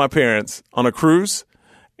boat with my parents on a cruise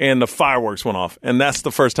and the fireworks went off. And that's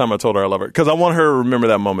the first time I told her I love her because I want her to remember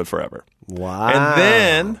that moment forever. Wow. And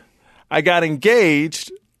then I got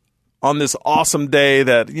engaged on this awesome day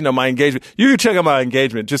that, my engagement. You can check out my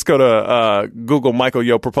engagement. Just go to Google Michael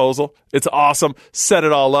Yo Proposal. It's awesome. Set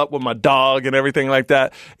it all up with my dog and everything like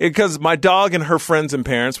that. Because my dog and her friends and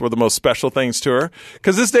parents were the most special things to her.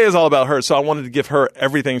 Because this day is all about her. So I wanted to give her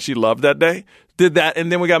everything she loved that day. Did that.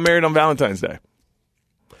 And then we got married on Valentine's Day.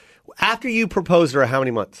 After you proposed to her, how many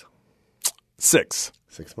months? 6.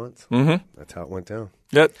 6 months? Mm-hmm. That's how it went down.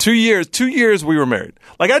 Yeah, 2 years. 2 years we were married.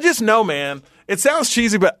 Like, I just know, man. It sounds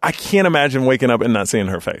cheesy, but I can't imagine waking up and not seeing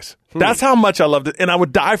her face. That's how much I loved it. And I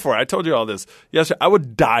would die for her. I told you all this yesterday. I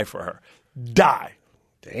would die for her. Die.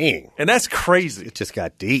 Dang. And that's crazy. It just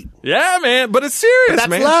got deep. Yeah, man. But it's serious, But that's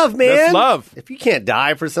man. love, man. That's love. If you can't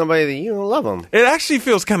die for somebody, then you don't love them. It actually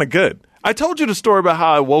feels kind of good. I told you the story about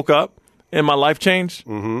how I woke up and my life changed.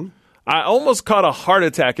 Mm-hmm. I almost caught a heart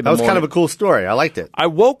attack in the morning. That was kind of a cool story. I liked it. I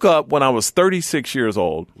woke up when I was 36 years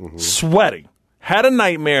old, sweating, had a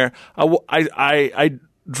nightmare. I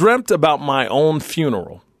dreamt about my own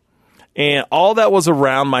funeral, and all that was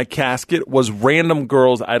around my casket was random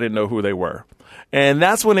girls I didn't know who they were. And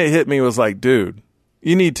that's when it hit me. It was like, dude,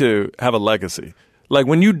 you need to have a legacy. Like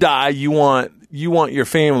when you die, you want your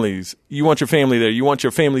families, you want your family there, you want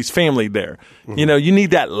your family's family there. You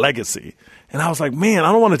need that legacy. And I was like, man,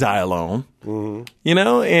 I don't want to die alone.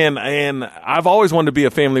 And I've always wanted to be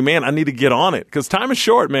a family man. I need to get on it because time is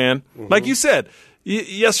short, man. Like you said,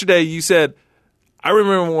 yesterday you said, I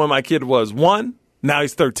remember when my kid was 1, now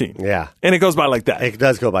he's 13. Yeah. And it goes by like that. It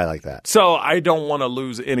does go by like that. So I don't want to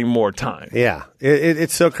lose any more time. Yeah.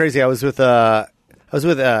 It's so crazy. I was with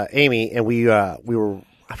Amy, and we were,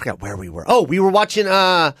 I forgot where we were. Oh, we were watching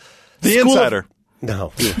The Insider.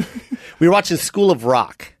 No. We were watching School of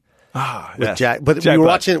Rock. With yes. Jack, but Jack we were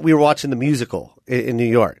Black. watching the musical in New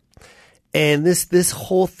York, and this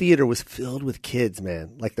whole theater was filled with kids,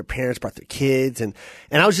 man. Like their parents brought their kids, and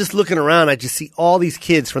I was just looking around. I just see all these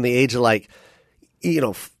kids from the age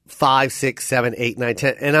of 5, 6, 7, 8, 9,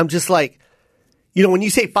 10, and I'm just like, when you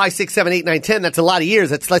say 5, 6, 7, 8, 9, 10, that's a lot of years.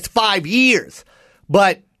 That's 5 years,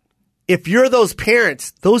 but if you're those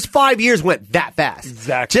parents, those 5 years went that fast.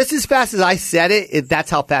 Exactly. Just as fast as I said it, that's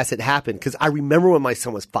how fast it happened. Because I remember when my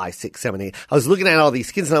son was 5, 6, 7, 8. I was looking at all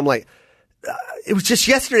these kids and I'm like, it was just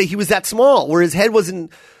yesterday he was that small where his head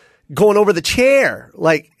wasn't going over the chair.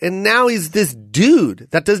 And now he's this dude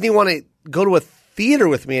that doesn't even want to go to a theater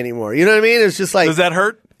with me anymore. You know what I mean? It's just like. Does that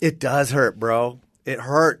hurt? It does hurt, bro. It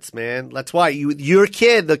hurts, man. That's why your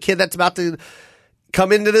kid, the kid that's about to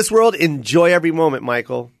come into this world, enjoy every moment,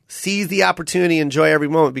 Michael. Seize the opportunity, enjoy every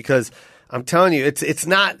moment, because I'm telling you,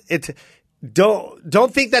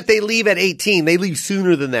 don't think that they leave at 18. They leave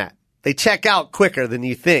sooner than that. They check out quicker than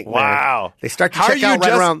you think. Wow. Man. They start to check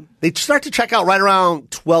out right around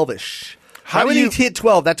 12ish. Right when you hit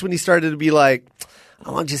 12, that's when you started to be like,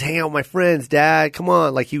 I want to just hang out with my friends, Dad. Come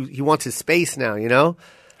on. Like he wants his space now, you know?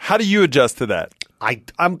 How do you adjust to that?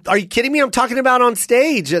 Are you kidding me? I'm talking about on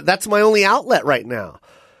stage. That's my only outlet right now.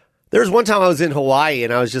 There was one time I was in Hawaii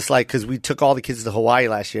and I was just like, because we took all the kids to Hawaii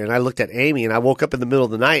last year, and I looked at Amy and I woke up in the middle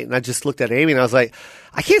of the night and I just looked at Amy and I was like,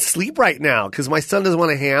 I can't sleep right now because my son doesn't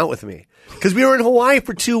want to hang out with me. Because we were in Hawaii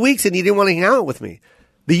for 2 weeks and he didn't want to hang out with me.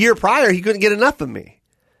 The year prior, he couldn't get enough of me.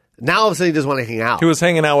 Now all of a sudden he doesn't want to hang out. He was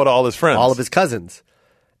hanging out with all his friends. All of his cousins.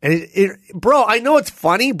 And bro, I know it's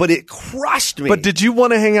funny, but it crushed me. But did you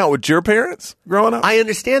want to hang out with your parents growing up? I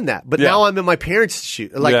understand that, but now I'm in my parents'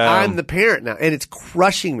 shoes. Like, I'm the parent now, and it's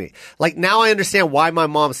crushing me. Like, now I understand why my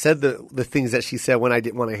mom said the things that she said when I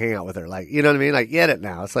didn't want to hang out with her. Like, you know what I mean? Like, get it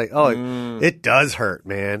now. It's like, it does hurt,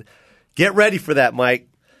 man. Get ready for that, Mike.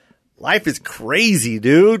 Life is crazy,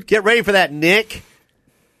 dude. Get ready for that, Nick.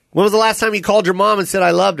 When was the last time you called your mom and said, I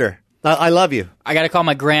loved her? I love you. I got to call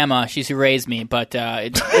my grandma. She's who raised me, but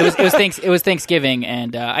it was Thanksgiving,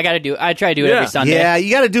 and I try to do it every Sunday. Yeah,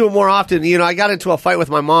 you got to do it more often. You know, I got into a fight with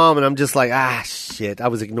my mom, and I'm just like, shit. I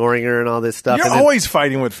was ignoring her and all this stuff. You're always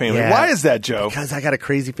fighting with family. Yeah. Why is that, Joe? Because I got a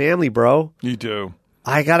crazy family, bro. You do.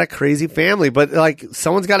 I got a crazy family, but like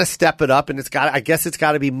someone's got to step it up, and I guess it's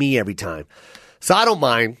got to be me every time. So I don't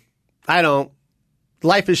mind. I don't.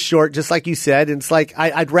 Life is short, just like you said, and it's like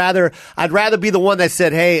I'd rather be the one that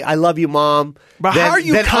said, "Hey, I love you, Mom." But how are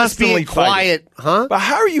you constantly quiet, huh? But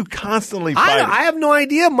how are you constantly fighting? I have no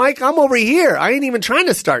idea, Mike. I'm over here. I ain't even trying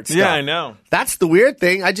to start stuff. Yeah, I know. That's the weird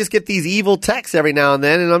thing. I just get these evil texts every now and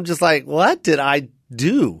then, and I'm just like, "What did I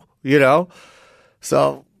do?" You know.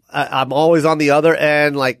 So I'm always on the other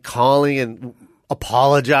end, like calling and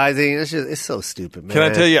apologizing. It's so stupid, man. Can I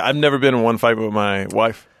tell you? I've never been in one fight with my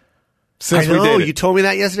wife. Since I know, we dated. you told me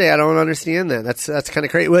that yesterday. I don't understand that. That's kind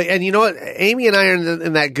of crazy. Well, and you know what? Amy and I are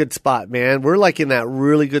in that good spot, man. We're like in that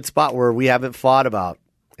really good spot where we haven't fought about.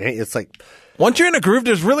 It's like once you're in a groove,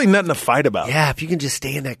 there's really nothing to fight about. Yeah, if you can just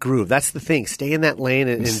stay in that groove. That's the thing. Stay in that lane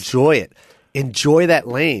and enjoy it. Enjoy that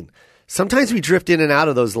lane. Sometimes we drift in and out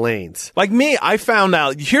of those lanes. Like me, I found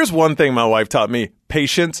out. Here's one thing my wife taught me: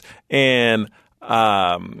 patience and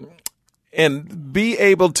be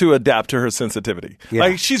able to adapt to her sensitivity. Yeah.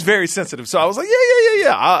 Like, she's very sensitive. So I was like,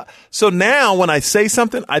 yeah. So now when I say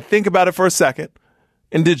something, I think about it for a second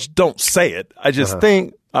and just don't say it. I just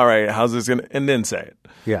think, all right, how's this going to, and then say it.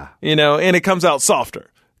 Yeah. You know, and it comes out softer.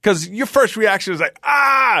 Because your first reaction is like,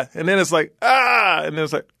 and then it's like, and then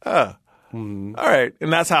it's like, All right.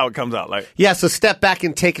 And that's how it comes out. Like, yeah, so step back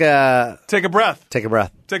and take a breath. Take a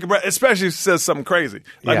breath. Especially if she says something crazy.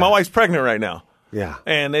 Like, my wife's pregnant right now. Yeah.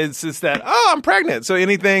 And it's just that, I'm pregnant. So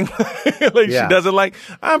anything she doesn't like,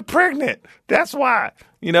 I'm pregnant. That's why.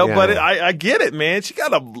 You know, but I get it, man. She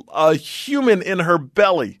got a human in her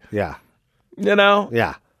belly. Yeah. You know?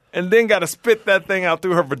 Yeah. And then got to spit that thing out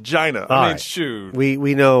through her vagina. I mean, right. shoot.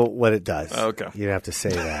 We know what it does. Okay. You don't have to say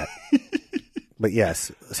that. But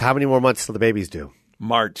yes. So how many more months till the baby's due?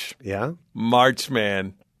 March. Yeah? March,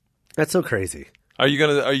 man. That's so crazy. Are you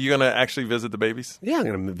gonna actually visit the babies? Yeah, I'm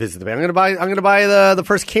gonna visit the baby. I'm gonna buy the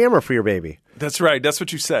first camera for your baby. That's right. That's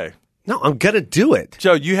what you say. No, I'm gonna do it.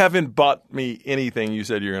 Joe, you haven't bought me anything you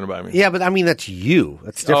said you're gonna buy me. Yeah, but I mean that's you.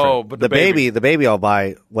 That's different. Oh, but the baby, I'll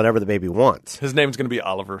buy whatever the baby wants. His name's gonna be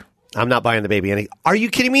Oliver. I'm not buying the baby any. Are you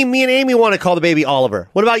kidding me? Me and Amy want to call the baby Oliver.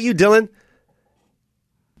 What about you, Dylan?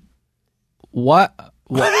 What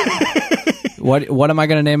am I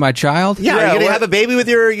going to name my child? Yeah, are you going to have a baby with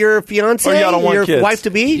your fiance? Or y'all don't want your kids? wife to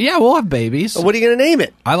be? Yeah, we'll have babies. What are you going to name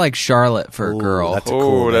it? I like Charlotte for a girl. That's a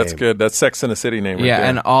cool name. That's good. That's Sex in the City name. Right there.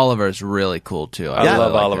 And Oliver's really cool too. I Yeah. really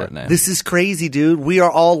love like Oliver. that name. This is crazy, dude. We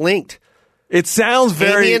are all linked. It sounds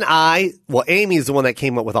very. Amy and Amy is the one that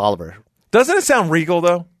came up with Oliver. Doesn't it sound regal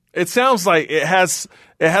though? It sounds like it has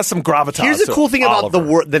some gravitas. Here's the to cool thing about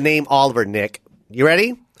Oliver. the name Oliver, Nick. You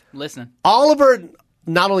ready? Listen. Oliver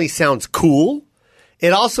not only sounds cool,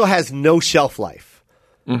 it also has no shelf life.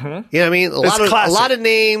 Mm-hmm. You know what I mean? A lot of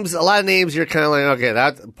names. You're kind of like, okay,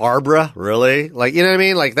 that's Barbara, really? Like, you know what I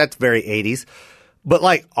mean? Like, that's very 80s. But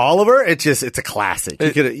like Oliver, it's a classic.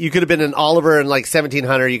 You could have been an Oliver in like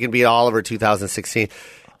 1700. You can be an Oliver 2016,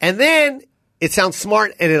 and then it sounds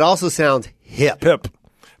smart and it also sounds hip.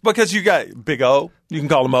 Because you got Big O. You can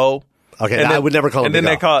call him O. Okay, I would never call him Big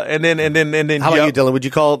O. And then How about you, Dylan? Would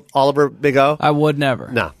you call Oliver Big O? I would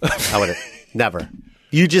never. No, I wouldn't. Never.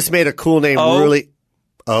 You just made a cool name. O? Really?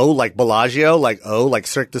 O, like Bellagio? Like O, like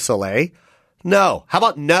Cirque du Soleil? No. How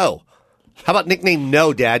about No? How about nickname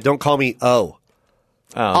No, Dad? Don't call me O.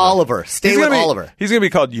 Oliver. Stay with Oliver. He's going to be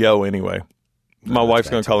called Yo anyway. My wife's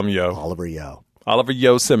going to call him Yo. Oliver Yo. Oliver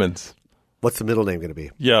Yo Simmons. What's the middle name going to be?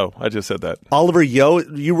 Yo, I just said that. Oliver Yo?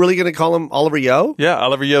 You really going to call him Oliver Yo? Yeah,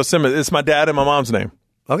 Oliver Yo Simmons. It's my dad and my mom's name.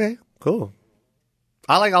 Okay, cool.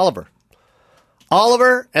 I like Oliver.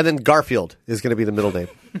 Oliver, and then Garfield is going to be the middle name.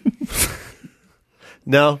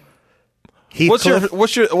 No. What's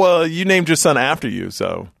your? Well, you named your son after you,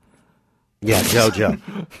 so. Yeah, Joe.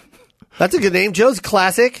 That's a good name. Joe's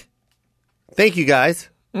classic. Thank you, guys.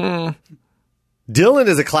 Dylan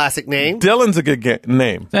is a classic name. Dylan's a good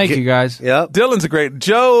name. Thank you, guys. Yep. Dylan's a great.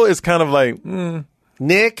 Joe is kind of like,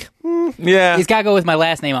 Nick. yeah. He's got to go with my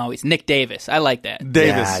last name always. Nick Davis. I like that.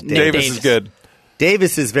 Davis. Yeah, Davis is good.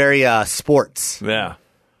 Davis is very sports. Yeah.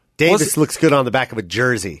 Davis looks good on the back of a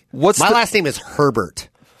jersey. My last name is Herbert.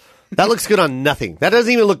 That looks good on nothing. That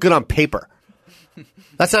doesn't even look good on paper.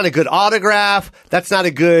 That's not a good autograph. That's not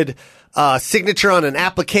a good signature on an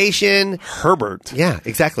application. Herbert. Yeah,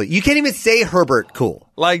 exactly. You can't even say Herbert cool.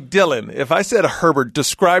 Like Dylan, if I said Herbert,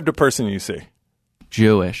 describe the person you see.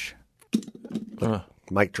 Jewish.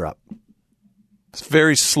 Mic drop. It's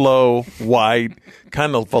very slow, white,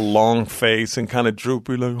 kind of a long face, and kind of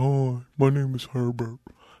droopy, like, oh, my name is Herbert.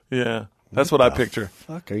 Yeah, that's what I picture.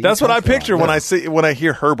 That's what I picture when I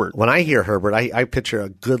hear Herbert. When I hear Herbert, I picture a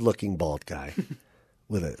good-looking bald guy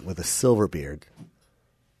with a silver beard.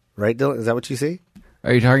 Right, Dylan? Is that what you see?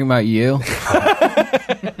 Are you talking about you?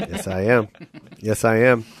 Yes, I am. Yes, I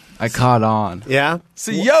am. I caught on. Yeah?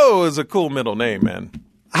 See, Yo is a cool middle name, man.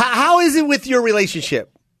 How is it with your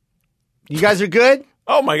relationship? You guys are good?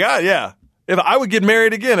 Oh, my God, yeah. If I would get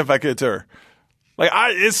married again if I could to her. Like,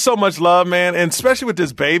 it's so much love, man, and especially with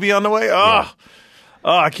this baby on the way. Oh,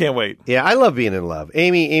 I can't wait. Yeah, I love being in love.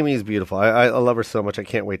 Amy is beautiful. I love her so much. I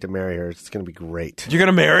can't wait to marry her. It's going to be great. You're going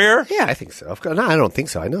to marry her? Yeah, I think so. Of course. No, I don't think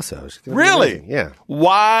so. I know so. Really? Yeah.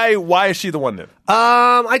 Why is she the one then?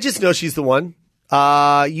 I just know she's the one.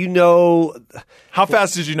 How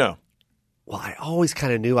fast did you know? Well, I always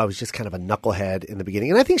kind of knew I was just kind of a knucklehead in the beginning.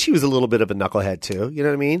 And I think she was a little bit of a knucklehead too. You know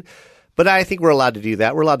what I mean? But I think we're allowed to do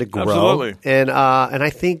that. We're allowed to grow. Absolutely. And I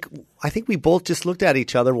think we both just looked at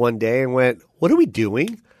each other one day and went, what are we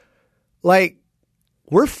doing? Like,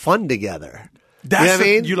 we're fun together. You know what I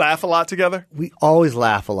mean? You laugh a lot together? We always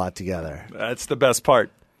laugh a lot together. That's the best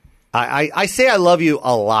part. I say I love you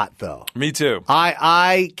a lot, though. Me too.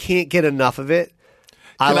 I can't get enough of it.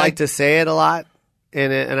 I like to say it a lot.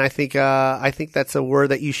 And I think that's a word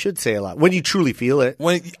that you should say a lot when you truly feel it.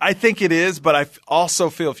 I think it is, but I also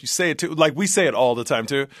feel if you say it too, like we say it all the time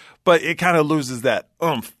too, but it kind of loses that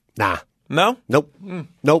oomph. Nah. No? Nope.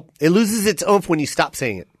 Nope. It loses its oomph when you stop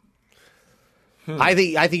saying it. I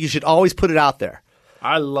think you should always put it out there.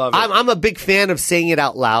 I love it. I'm a big fan of saying it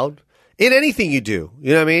out loud in anything you do.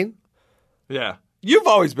 You know what I mean? Yeah. You've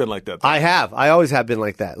always been like that, though. I have. I always have been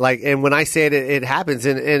like that. Like, and when I say it, it happens.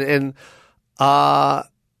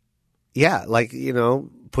 Yeah, like,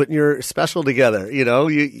 putting your special together,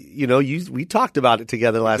 we talked about it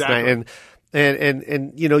together last night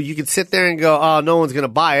and you can sit there and go, oh, no one's going to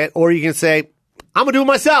buy it. Or you can say, I'm going to do it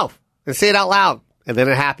myself and say it out loud. And then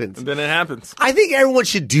it happens. I think everyone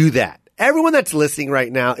should do that. Everyone that's listening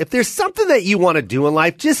right now, if there's something that you want to do in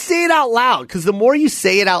life, just say it out loud. Because the more you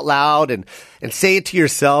say it out loud and say it to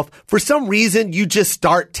yourself, for some reason, you just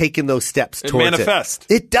start taking those steps towards it. Manifest.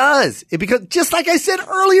 It does. It becomes, just like I said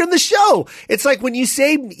earlier in the show, it's like when you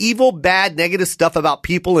say evil, bad, negative stuff about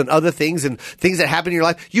people and other things and things that happen in your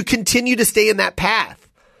life, you continue to stay in that path.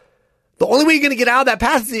 The only way you're going to get out of that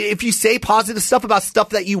path is if you say positive stuff about stuff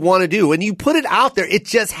that you want to do. When you put it out there, it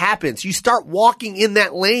just happens. You start walking in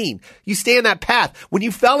that lane. You stay in that path. When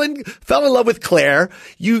you fell in love with Claire,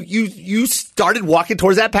 you started walking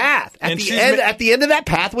towards that path. At the end of that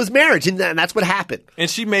path was marriage, and that's what happened. And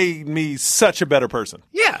she made me such a better person.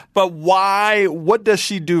 Yeah. But why? What does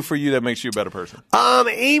she do for you that makes you a better person?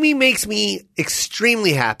 Amy makes me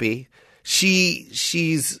extremely happy.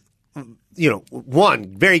 She's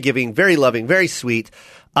one, very giving, very loving, very sweet.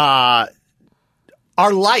 Our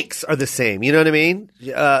likes are the same. You know what I mean?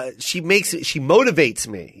 She motivates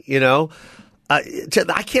me,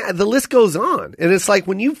 I can't, the list goes on. And it's like,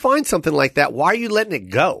 when you find something like that, why are you letting it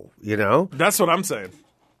go? That's what I'm saying.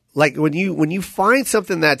 Like when you find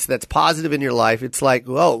something that's positive in your life, it's like,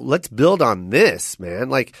 whoa, let's build on this, man.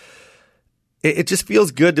 Like, it just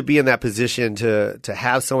feels good to be in that position to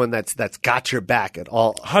have someone that's got your back at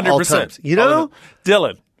all 100%. All times.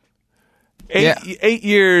 Dylan, 8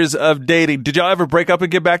 years of dating. Did y'all ever break up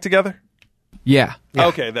and get back together? Yeah.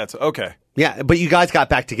 Okay, that's okay. Yeah, but you guys got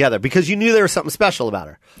back together because you knew there was something special about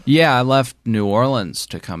her. Yeah, I left New Orleans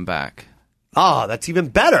to come back. Oh, that's even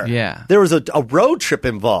better. Yeah. There was a road trip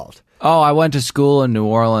involved. Oh, I went to school in New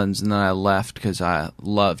Orleans and then I left because I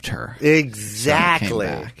loved her. Exactly. So I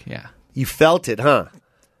came back. Yeah. You felt it, huh?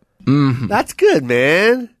 Mm-hmm. That's good,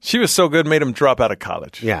 man. She was so good, made him drop out of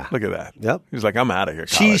college. Yeah. Look at that. Yep. He was like, I'm out of here.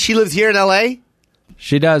 College. She lives here in L.A.?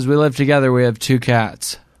 She does. We live together. We have 2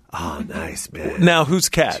 cats. Oh, nice, man. Now, who's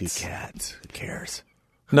cats? 2 cats. Who cares?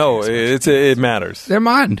 No, it matters. They're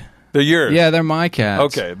mine. They're yours. Yeah, they're my cats.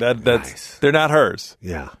 Okay, that's Nice. They're not hers.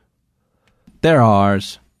 Yeah. They're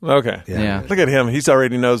ours. Okay. Yeah. Look at him. He's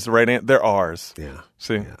already knows the right answer. They're ours. Yeah.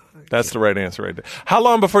 See, that's the right answer right there. How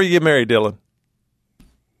long before you get married, Dylan?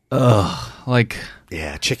 Like,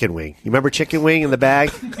 Yeah, chicken wing. You remember chicken wing in the bag?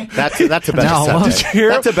 That's a better No, subject.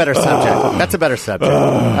 That's a better subject. That's a better subject.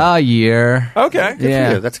 a year. Okay. Good yeah.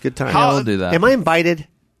 for you. That's a good time. Yeah, we'll do that. Am I invited?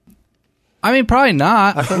 I mean, probably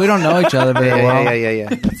not. We don't know each other very well. Yeah.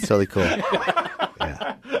 That's totally cool.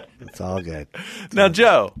 Yeah. It's all good. Now,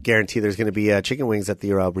 Joe. Guarantee there's going to be chicken wings at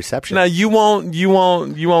the reception. Now you won't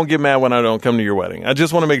get mad when I don't come to your wedding. I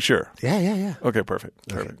just want to make sure. Yeah. Okay, perfect.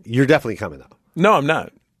 You're definitely coming, though. No, I'm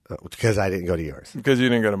not, Because I didn't go to yours. because you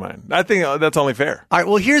didn't go to mine. I think that's only fair. All right,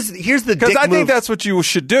 well, here's the dick Because I move. think that's what you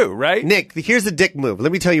should do, right? Nick, here's the dick move.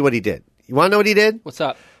 Let me tell you what he did. You want to know what he did? What's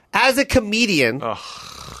up? As a comedian,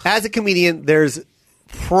 there's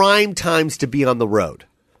prime times to be on the road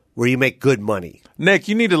where you make good money. Nick,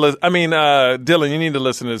 you need to listen. I mean, Dylan, you need to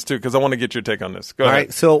listen to this too, because I want to get your take on this. Go All ahead.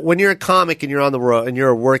 right. So when you're a comic and you're on the road and you're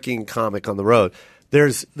a working comic on the road,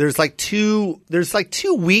 there's like 2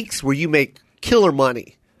 weeks where you make killer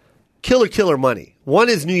money. Killer money. One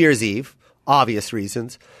is New Year's Eve, obvious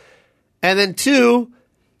reasons. And then 2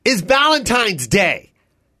 is Valentine's Day.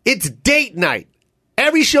 It's date night.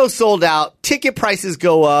 Every show sold out. Ticket prices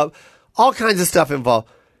go up. All kinds of stuff involved.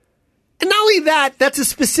 And not only that, that's a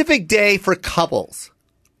specific day for couples.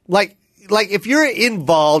 Like if you're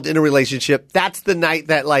involved in a relationship, that's the night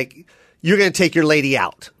that like you're going to take your lady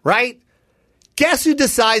out, right? Guess who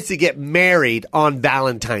decides to get married on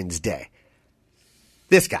Valentine's Day?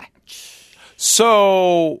 This guy.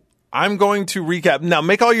 So I'm going to recap now.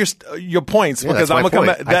 Make all your points Yeah, because that's I'm my gonna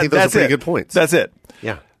come point. back. I think those are that's pretty it. good points. That's it.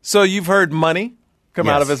 Yeah. So you've heard money come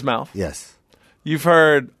out of his mouth. Yes. You've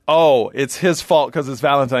heard, it's his fault because it's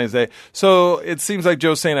Valentine's Day. So it seems like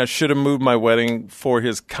Joe's saying I should have moved my wedding for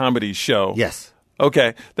his comedy show. Yes.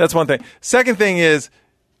 Okay, that's one thing. Second thing is,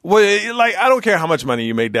 I don't care how much money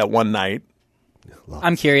you made that one night.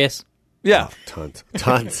 I'm curious. Yeah. Tons.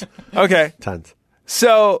 Okay. Tons.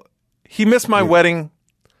 So he missed my wedding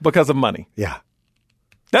because of money. Yeah.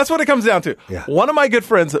 That's what it comes down to. Yeah. One of my good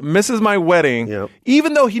friends misses my wedding, Yep.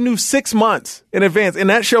 even though he knew 6 months in advance, and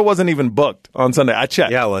that show wasn't even booked on Sunday. I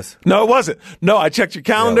checked. Yeah, it was. No, it wasn't. No, I checked your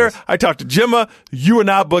calendar. was. I talked to Gemma. You were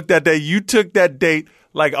not booked that day. You took that date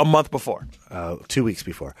like a month before. 2 weeks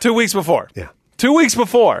before. 2 weeks before. Yeah. 2 weeks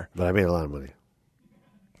before. But I made a lot of money.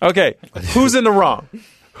 Okay. Who's in the wrong?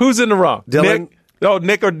 Dylan?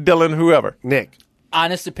 Nick or Dylan, whoever. Nick.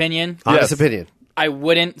 Honest opinion. Honest Yes. opinion. I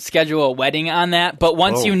wouldn't schedule a wedding on that. But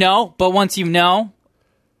once you know,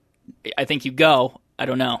 I think you go. I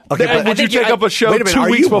don't know. Okay, Then but would you take up a show Wait a minute, 2 are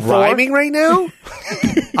weeks you before? rhyming right now?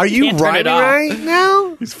 Are you Can't turn it rhyming off. right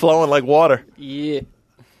now? He's flowing like water. Yeah.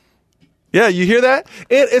 Yeah, you hear that?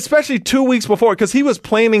 Especially 2 weeks before, because he was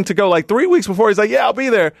planning to go like 3 weeks before. He's like, yeah, I'll be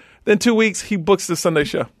there. Then 2 weeks, he books the Sunday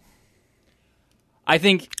show. I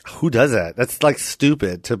think Who does that? That's like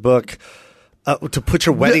stupid to book, to put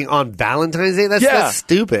your wedding on Valentine's Day. That's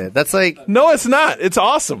stupid. That's like No, it's not. It's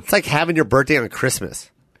awesome. it's like having your birthday on Christmas.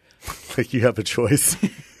 Like you have a choice.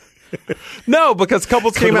 No, because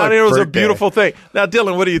couples Come came on, out and it was a birthday. beautiful thing. Now,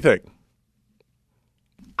 Dylan, what do you think?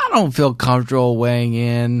 I don't feel comfortable weighing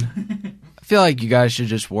in. I feel like you guys should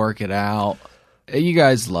just work it out. You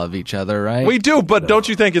guys love each other, right? We do, but don't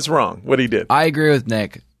you think it's wrong what he did? I agree with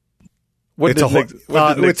Nick. What It's did a Nick, hor-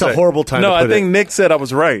 what did Nick it's a say? horrible time No, to I put think it. Nick said I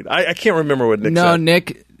was right. I can't remember what Nick No,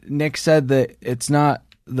 said. Nick said that it's not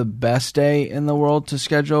the best day in the world to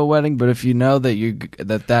schedule a wedding, but if you know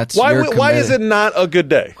that that's Why your is it not a good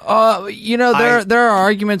day? there are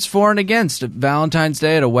arguments for and against Valentine's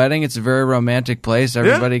Day at a wedding. It's a very romantic place.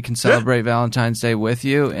 Everybody can celebrate Valentine's Day with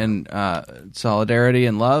you in solidarity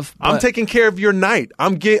and love. I'm But- taking care of your night.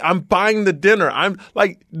 I'm buying the dinner. I'm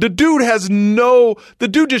like the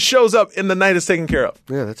dude just shows up and the night is taken care of.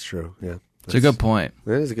 Yeah, that's true. Yeah, It's a good point.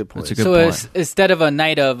 that is a good point. It's a good so. point. Instead of a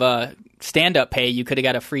night of stand-up pay, you could have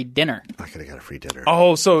got a free dinner. I could have got a free dinner.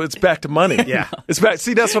 Oh, so it's back to money. Yeah. It's back.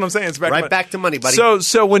 See, that's what I'm saying. It's back to Right money. back to money, buddy.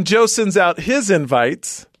 So when Joe sends out his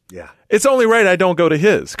invites, Yeah. it's only right I don't go to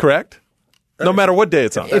his, correct? No matter what day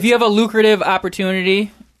it's on. If you have a lucrative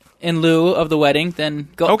opportunity in lieu of the wedding, then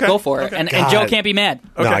go for it. Okay. And God. Joe can't be mad.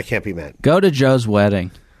 No, Okay. I can't be mad. Go to Joe's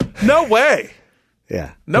wedding. No way.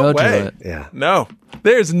 Yeah. No Go to way. it. Yeah. No.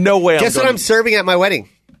 There's no way Guess I'm what going I'm serving at my wedding?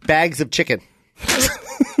 bags of chicken.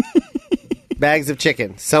 Bags of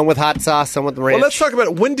chicken. Some with hot sauce, some with ranch. Well, let's talk about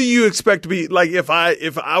it. When do you expect to be, like, if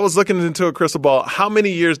I was looking into a crystal ball, how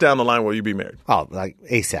many years down the line will you be married? Oh, like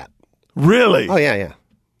ASAP. Really? Oh, yeah.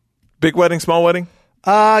 Big wedding, small wedding?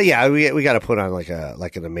 Yeah, we got to put on like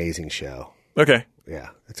an amazing show. Okay. Yeah,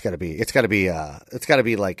 it's got to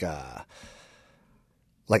be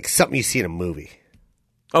like something you see in a movie.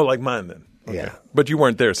 Oh, like mine then. Okay. Yeah. But you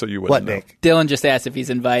weren't there, so you wouldn't What, know. Nick? Dylan just asked if he's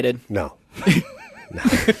invited. No.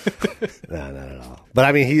 No, not at all. But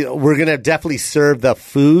I mean, we're gonna definitely serve the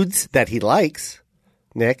foods that he likes,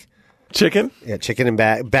 Nick. Chicken? Yeah, chicken and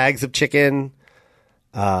bags of chicken.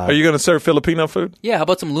 Are you going to serve Filipino food? Yeah, how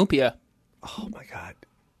about some lumpia? Oh my God,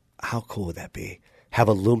 how cool would that be? Have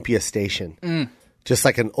a lumpia station, just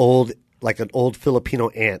like an old Filipino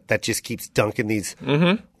aunt that just keeps dunking these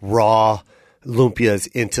raw lumpias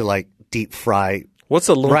into like deep fry. What's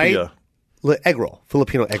a lumpia? Right? Egg roll,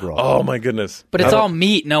 Filipino egg roll. Oh my goodness! But it's all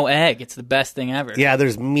meat, no egg. It's the best thing ever. Yeah,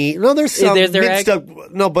 there's meat. No, there's some There's their minced egg?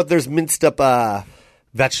 up. No, but there's minced up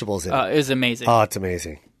vegetables in it. It was amazing. Oh, it's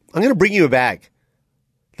amazing. I'm going to bring you a bag.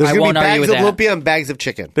 There's I going to won't be argue bags of with that. lumpia and bags of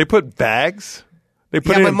chicken. They put bags. They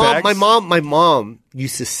put Yeah, it in bags. my mom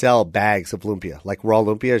used to sell bags of lumpia, like raw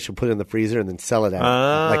lumpia. She'll put it in the freezer and then sell it at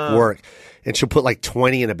like work. And she'll put like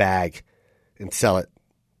 20 in a bag and sell it.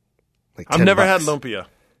 Like I've $10. never had lumpia.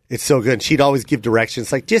 It's so good. And she'd always give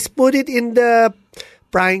directions like, just put it in the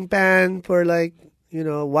frying pan for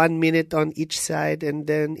 1 minute on each side and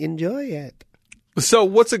then enjoy it. So,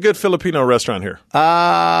 what's a good Filipino restaurant here?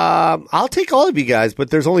 I'll take all of you guys, but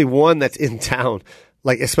there's only one that's in town,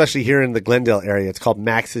 like especially here in the Glendale area. It's called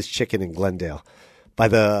Max's Chicken in Glendale by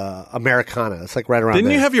the Americana. It's like right around Didn't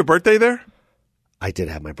there. you have your birthday there? I did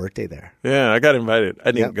have my birthday there. Yeah, I got invited.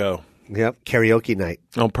 I didn't Yep. go Yep, karaoke night.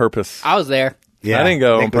 on purpose. I was there. Yeah, I didn't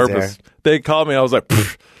go Nick on was purpose. there. They called me. I was like,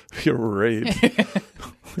 "You're right."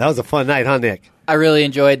 That was a fun night, huh, Nick? I really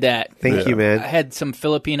enjoyed that. Thank you, I man. had some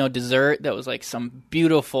Filipino dessert that was like some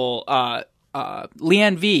beautiful.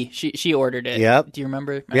 Leanne V. She ordered it. Yep. Do you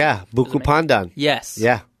remember? Yeah, It was buku amazing. pandan. Yes.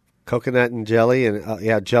 Yeah, coconut and jelly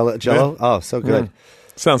and Jello. Yeah. Oh, so good.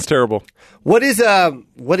 Sounds terrible. What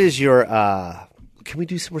is your? Can we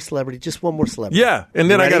do some more celebrity? Just one more celebrity. Yeah, and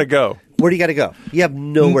then You I got to ready? go. Where do you got to go? You have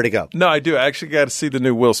nowhere to go. No, I do. I actually got to see the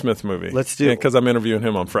new Will Smith movie. Let's do it. because I'm interviewing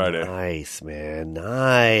him on Friday. Nice, man.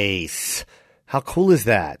 Nice. How cool is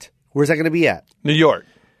that? Where's that going to be at? New York.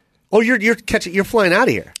 Oh, you're flying out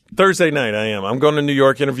of here. Thursday night, I am. I'm going to New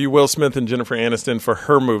York, interview Will Smith and Jennifer Aniston for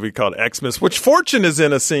her movie called Xmas, which Fortune is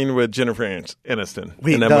in a scene with Jennifer Aniston.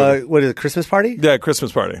 Wait, in that movie. what is it? Christmas party? Yeah,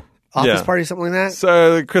 Christmas party. Office party, something like that?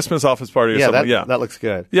 So Christmas office party or Yeah, something. that looks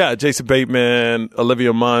good. Yeah, Jason Bateman,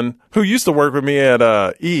 Olivia Munn, who used to work with me at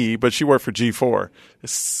E, but she worked for G4.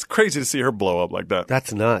 It's crazy to see her blow up like that.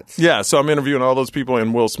 That's nuts. Yeah, so I'm interviewing all those people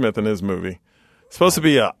and Will Smith and his movie. It's supposed to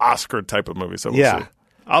be an Oscar type of movie, so we'll see.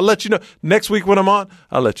 I'll let you know. Next week when I'm on,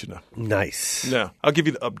 I'll let you know. Nice. Yeah, I'll give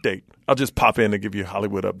you the update. I'll just pop in and give you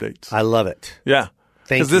Hollywood updates. I love it. Yeah.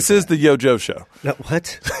 Thank Because you this for is the Yo Joe Show. No,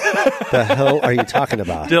 what the hell are you talking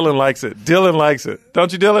about? Dylan likes it. Dylan likes it.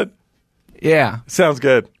 Don't you, Dylan? Yeah. Sounds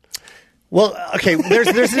good. Well, okay, there's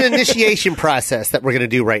an initiation process that we're going to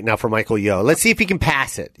do right now for Michael Yo. Let's see if he can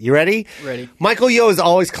pass it. You ready? Ready. Michael Yo has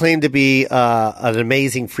always claimed to be an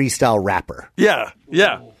amazing freestyle rapper. Yeah,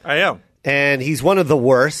 I am. And he's one of the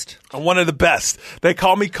worst. I'm one of the best. They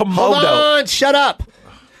call me Komodo. Hold on, shut up.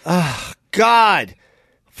 Oh, God.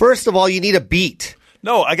 First of all, you need a beat.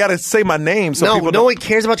 No, I got to say my name. So No, people no don't- one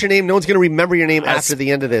cares about your name. No one's going to remember your name after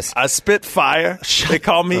the end of this. I spit fire. They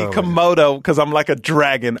call me Komodo because I'm like a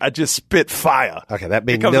dragon. I just spit fire. Okay, that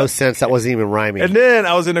made Because no I- sense. That wasn't even rhyming. And then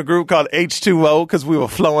I was in a group called H2O because we were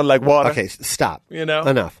flowing like water. Okay, stop. You know?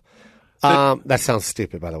 Enough. That sounds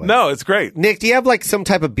stupid, by the way. No, it's great. Nick, do you have like some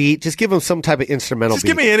type of beat? Just give him some type of instrumental Just beat.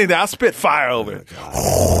 give me anything. I'll spit fire over it.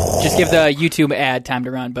 Just give the YouTube ad time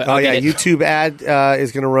to run. But Oh, I'll yeah, get it. YouTube ad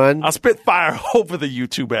is going to run. I'll spit fire over the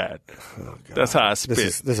YouTube ad. That's how I spit.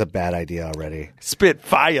 This is a bad idea already. Spit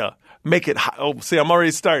fire. Make it high. Oh, see, I'm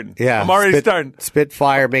already starting. Yeah. I'm already starting. Spit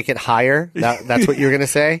fire, make it higher. That's what you're going to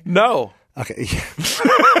say? No. Okay.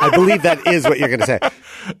 I believe that is what you're going to say.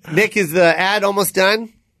 Nick, is the ad almost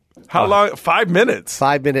done? How long? 5 minutes.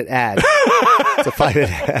 5-minute ad. It's a 5-minute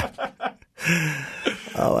ad.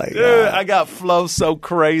 Oh, my Dude, God. I got flow so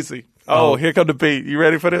crazy. Oh, here come the beat. You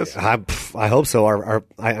ready for this? I hope so.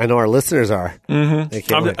 I know our listeners are. Mm-hmm.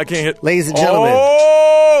 I can't hit. Ladies and gentlemen.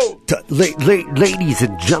 Oh! Ladies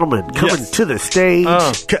and gentlemen, coming Yes. to the stage.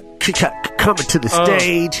 Coming to the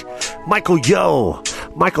stage. Michael Yo.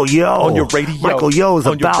 On your radio. Michael Yo is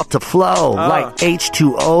On your- about to flow like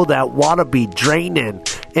H2O that water be draining.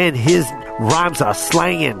 and his rhymes are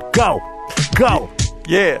slanging. Go.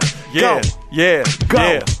 Yeah. Go. Yeah.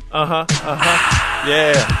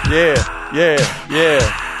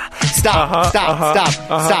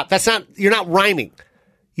 Stop. That's not, you're not rhyming.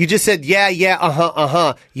 You just said, yeah, You've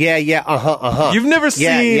never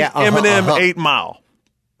seen Eminem 8 Mile,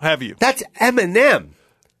 have you? That's Eminem.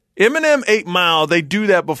 Eminem 8 Mile, they do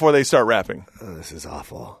that before they start rapping. Oh, this is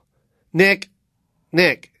awful. Nick.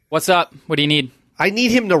 What's up? What do you need? I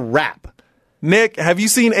need him to rap. Nick, have you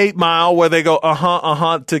seen 8 Mile where they go,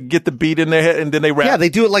 to get the beat in their head and then they rap? Yeah, they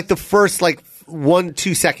do it like the first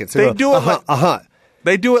 1-2 seconds. They do it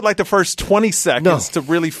They do it like the first 20 seconds to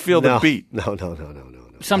really feel the beat. No.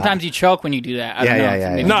 Sometimes you choke when you do that. I don't know.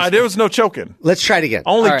 Yeah. No, there was no choking. Let's try it again.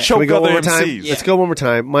 Only All right. choke Can we go other one more time? MCs. Let's go one more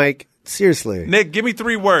time. Mike, seriously. Nick, give me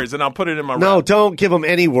 3 words and I'll put it in my rap. No, don't give him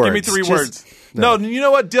any words. Give me 3 words. No, you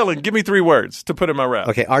know what, Dylan? Give me 3 words to put in my rap.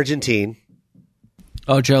 Okay, Argentine.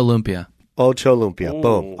 Ocho Lumpia. Ocho Lumpia. Ooh.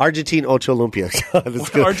 Boom. Argentine Ocho Lumpia. That's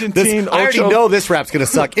good. Argentine I already Ocho- know this rap's going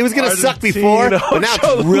to suck. It was going to suck before, but now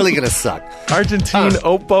Ocho it's really going to suck. Argentine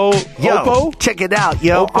Oppo. Yo, check it out,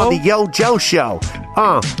 yo, Oppo? on the Yo Joe show.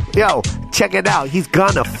 Yo, check it out. He's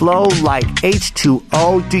gonna flow like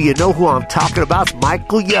H2O. Do you know who I'm talking about? It's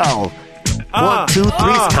Michael Yo. 1, 2, 3,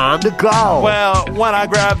 it's time to go. Well, when I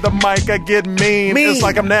grab the mic, I get mean. It's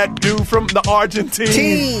like I'm that dude from the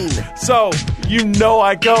Argentine. So, you know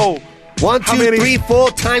I go. 1, 2, 3, 4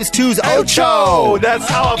 times 2's Ocho. That's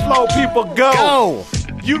how I flow. People go.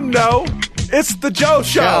 You know, it's the Joe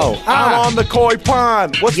Show. I'm on the Koy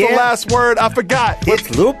Pond. What's the last word? I forgot. It's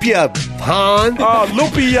Lupia Pond. Oh,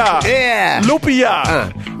 Lupia. Yeah.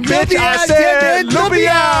 Lupia. Bitch, Lupia, I said Lupia.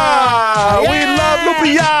 Yeah. We love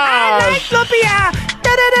Lupia. I like Lupia.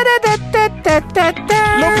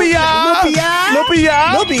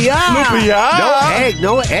 Lupia.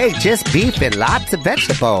 No egg, just beef and lots of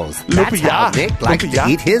vegetables. That's how Nick likes to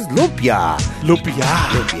eat his lupia.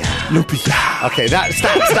 Lupia. Okay,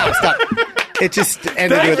 stop. It just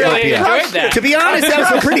ended with really lupia. enjoyed that. To be honest, that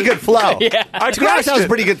was a pretty good flow. Yeah. I To be honest, that was a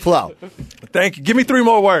pretty good flow. Thank you. Give me 3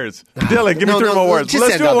 more words. Dylan, give me 3 more words. Just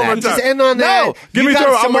Let's end do it on one more that. time. Just end on that. No, give you me got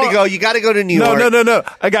 3 somewhere to go. You got to go to New York. No.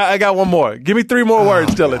 I got one more. Give me 3 more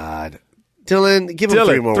words, Dylan. God. Dylan, give him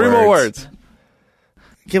 3 more words. 3 more words.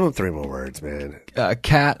 Give him 3 more words, man.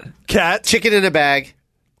 Cat, Chicken in a bag.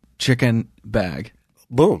 chicken, bag.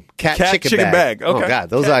 Boom. Cat chicken bag. Okay. Oh God,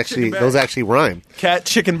 those actually rhyme. Cat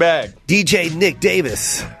chicken bag. DJ Nick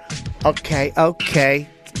Davis. Okay.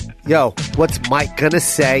 Yo, what's Mike gonna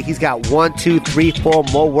say? He's got 1, 2, 3, 4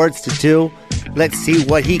 more words to do. Let's see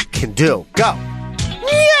what he can do. Go.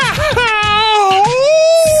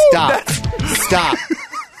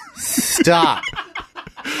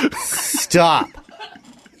 Stop.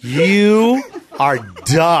 You are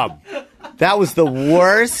dumb. That was the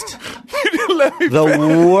worst.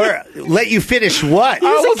 Let you finish what?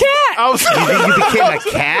 I was a cat. You became a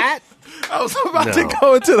cat? I was about to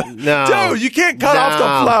go into the... No. Dude, you can't cut off the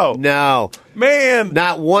flow. No. Man.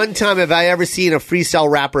 Not one time have I ever seen a freestyle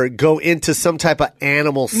rapper go into some type of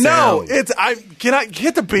animal sound. No, can I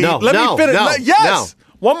get the beat? No, Let me finish. no, Yes.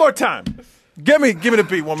 One more time. Give me the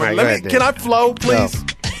beat one more. All right, Can I flow, please? Go.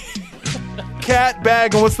 Cat,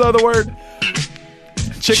 bag, and what's the other word?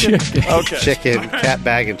 Chicken. Okay. Chicken, cat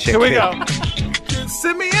bag, and chicken. Here we go.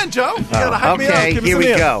 Send me in, Joe. You gotta hype me up. Okay, Give me here some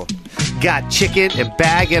we in. go. Got chicken and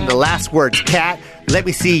bag, and the last word's cat. Let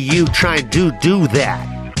me see you try and do that.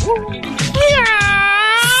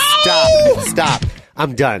 Stop.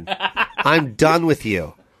 I'm done. I'm done with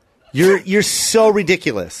you. You're so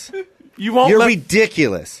ridiculous. You won't. You're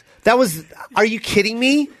ridiculous. That was. Are you kidding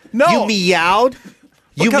me? No. You meowed.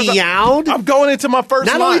 Because meowed. I'm going into my first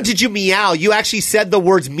Not line. only did you meow, you actually said the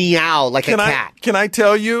words meow like a cat. Can I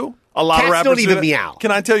tell you a lot Cats of rappers don't do even that? meow.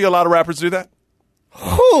 Can I tell you a lot of rappers do that?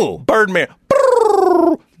 Who? Birdman.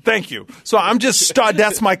 Thank you. So I'm just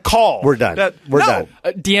that's my call. We're done. We're done.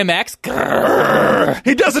 DMX.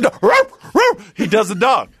 He does a dog. He does a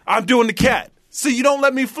dog. I'm doing the cat. See, you don't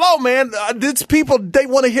let me flow, man. These people, they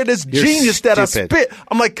want to hear this You're genius that I stupid. spit.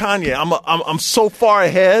 I'm like Kanye. I'm so far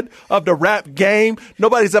ahead of the rap game.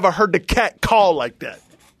 Nobody's ever heard the cat call like that.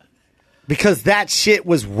 Because that shit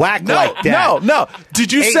was whack like that. No.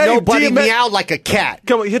 Did you Ain't say nobody DMX? meowed like a cat?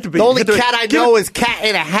 Come on, hit the beat. The only Hit the beat. cat I Give know it- is cat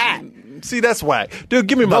in a hat. See, that's whack. Dude,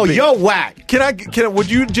 give me my No, beat. you're whack. Can I,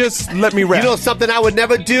 would you just let me rap? You know something I would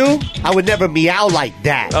never do? I would never meow like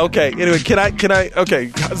that. Okay, anyway, can I,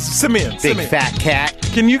 okay, send me in. Big fat cat.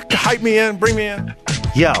 Can you hype me in? Bring me in?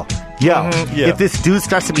 Yo. Yeah. If this dude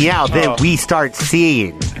starts to meow, then Oh. we start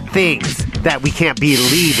seeing things that we can't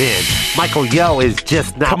believe in. Michael Yo is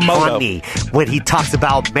just not Komodo. funny when he talks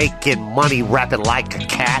about making money rapping like a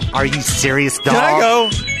cat. Are you serious,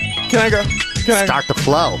 dog? Can I go? Start the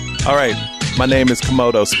flow. All right. My name is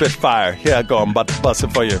Komodo. Spitfire. Here I go. I'm about to bust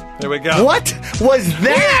it for you. Here we go. What was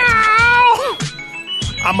that?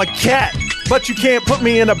 I'm a cat, but you can't put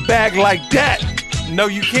me in a bag like that. No,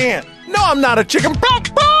 you can't. No, I'm not a chicken.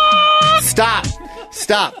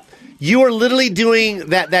 Stop. You are literally doing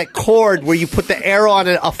that chord where you put the arrow on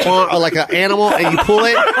a farm or like an animal and you pull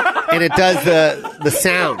it and it does the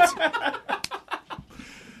sounds.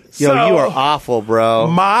 Yo, So, you are awful, bro.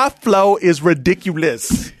 My flow is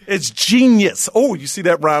ridiculous. It's genius. Oh, you see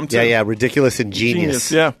that rhyme too? Yeah, ridiculous and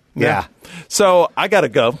genius. Yeah. So I gotta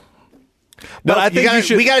go. But I think you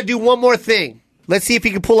should. We gotta do one more thing. Let's see if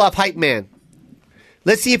you can pull off Hype Man.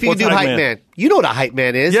 Let's see if you What's can do Hype Hype Man? Man. You know what a Hype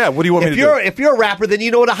Man is. Yeah, what do you want me to do? If you're a rapper, then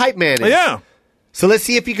you know what a Hype Man is. Yeah. So let's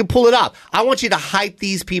see if you can pull it up. I want you to hype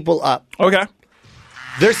these people up. Okay.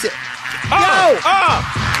 They're Hey!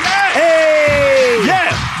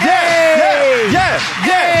 Yeah.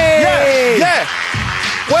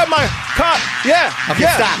 Where my car? Yeah.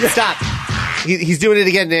 Okay, stop. He's doing it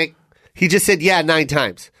again, Nick. He just said 9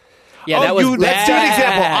 times. Yeah, that was Let's do an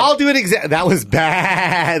example. bad. I'll do an example. That was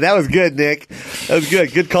bad. That was good, Nick. That was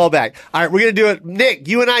good. Good callback. All right, we're going to do it. Nick,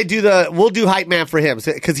 you and I we'll do Hype Man for him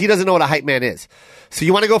because he doesn't know what a Hype Man is. So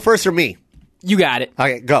you want to go first or me? You got it.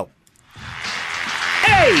 Okay, go.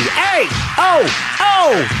 Hey,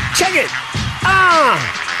 check it.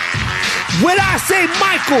 When I say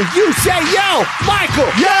Michael, you say yo. Michael.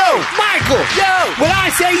 When I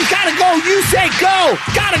say you gotta go, you say go.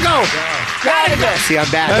 Gotta go. See, I'm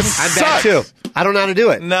bad. That I'm bad sucks. too. I don't know how to do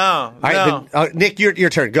it. No. All right, then, Nick, your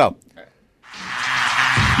turn. Go.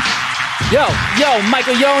 Yo,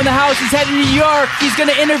 Michael Yo in the house. He's heading to New York. He's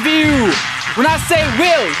gonna interview. When I say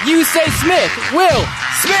Will, you say Smith. Will.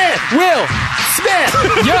 Smith.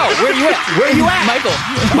 Yo, where you at? Michael.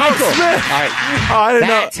 Smith. All right. Oh, I didn't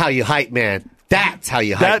know. That's how you hype, man. That's how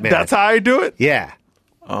you hype, man. That's how I do it? Yeah.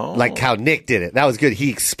 Oh. Like how Nick did it. That was good. He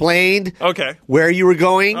explained Okay. where you were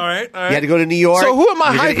going. All right. You had to go to New York. So who am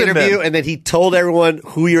I You're gonna hyping interview, then? and then he told everyone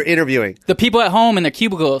who you're interviewing. The people at home in their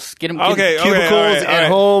cubicles. Get them. Okay. Cubicles all right. at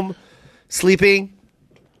home, sleeping.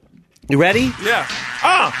 You ready? Yeah.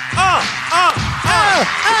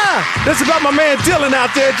 This is about my man Dylan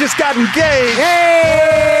out there. Just got engaged.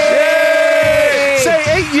 Hey! Say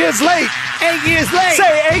 8 years late. 8 years late.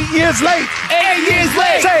 Say 8 years late. 8 years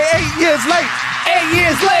late. Say 8 years late. 8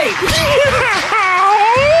 years late.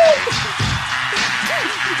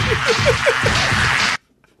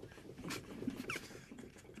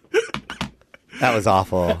 That was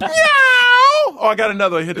awful. Oh, I got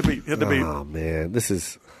another one. Hit the beat. Oh man, this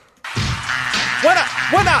is. When I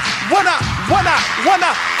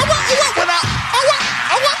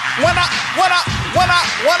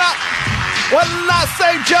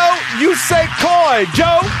say Joe, you say Koy.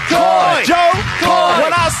 Joe.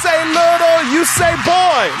 When I say little, you say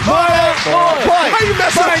boy. Boy. Why you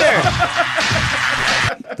messing Boy.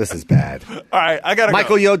 there? This is bad. All right, I gotta go.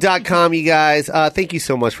 MichaelYo.com, you guys. Thank you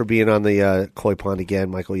so much for being on the Koy Pond again,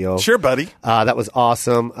 Michael Yo. Sure, buddy. That was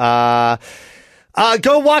awesome.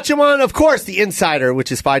 Go watch him on, of course, The Insider,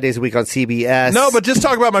 which is 5 days a week on CBS. No, but just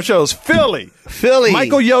talk about my shows. Philly.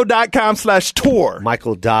 MichaelYo.com/tour.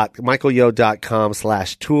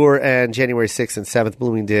 MichaelYo.com/tour, and January 6th and 7th,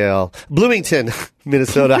 Bloomington,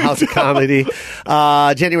 Minnesota, House of Comedy.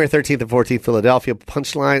 January 13th and 14th, Philadelphia,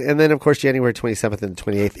 Punchline. And then, of course, January 27th and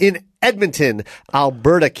 28th in Edmonton,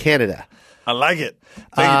 Alberta, Canada. I like it.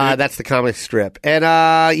 Thank you, dude. That's the comic strip. And,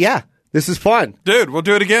 yeah, this is fun. Dude, we'll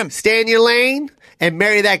do it again. Stay in your lane and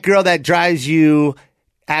marry that girl that drives you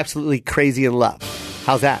absolutely crazy in love.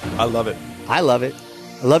 How's that? I love it. I love it.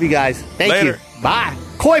 I love you guys. Thank Later. you. Bye.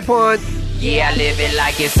 Koy Pond. Yeah, I live it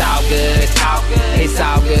like it's all good. It's all good. It's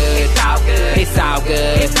all good. It's all good. It's all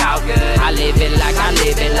good. It's all good. I live it like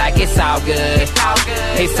it's all good. It's all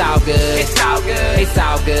good. It's all good. It's all good. It's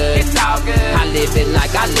all good. It's all good. I live it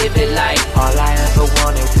like all I ever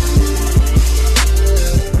wanted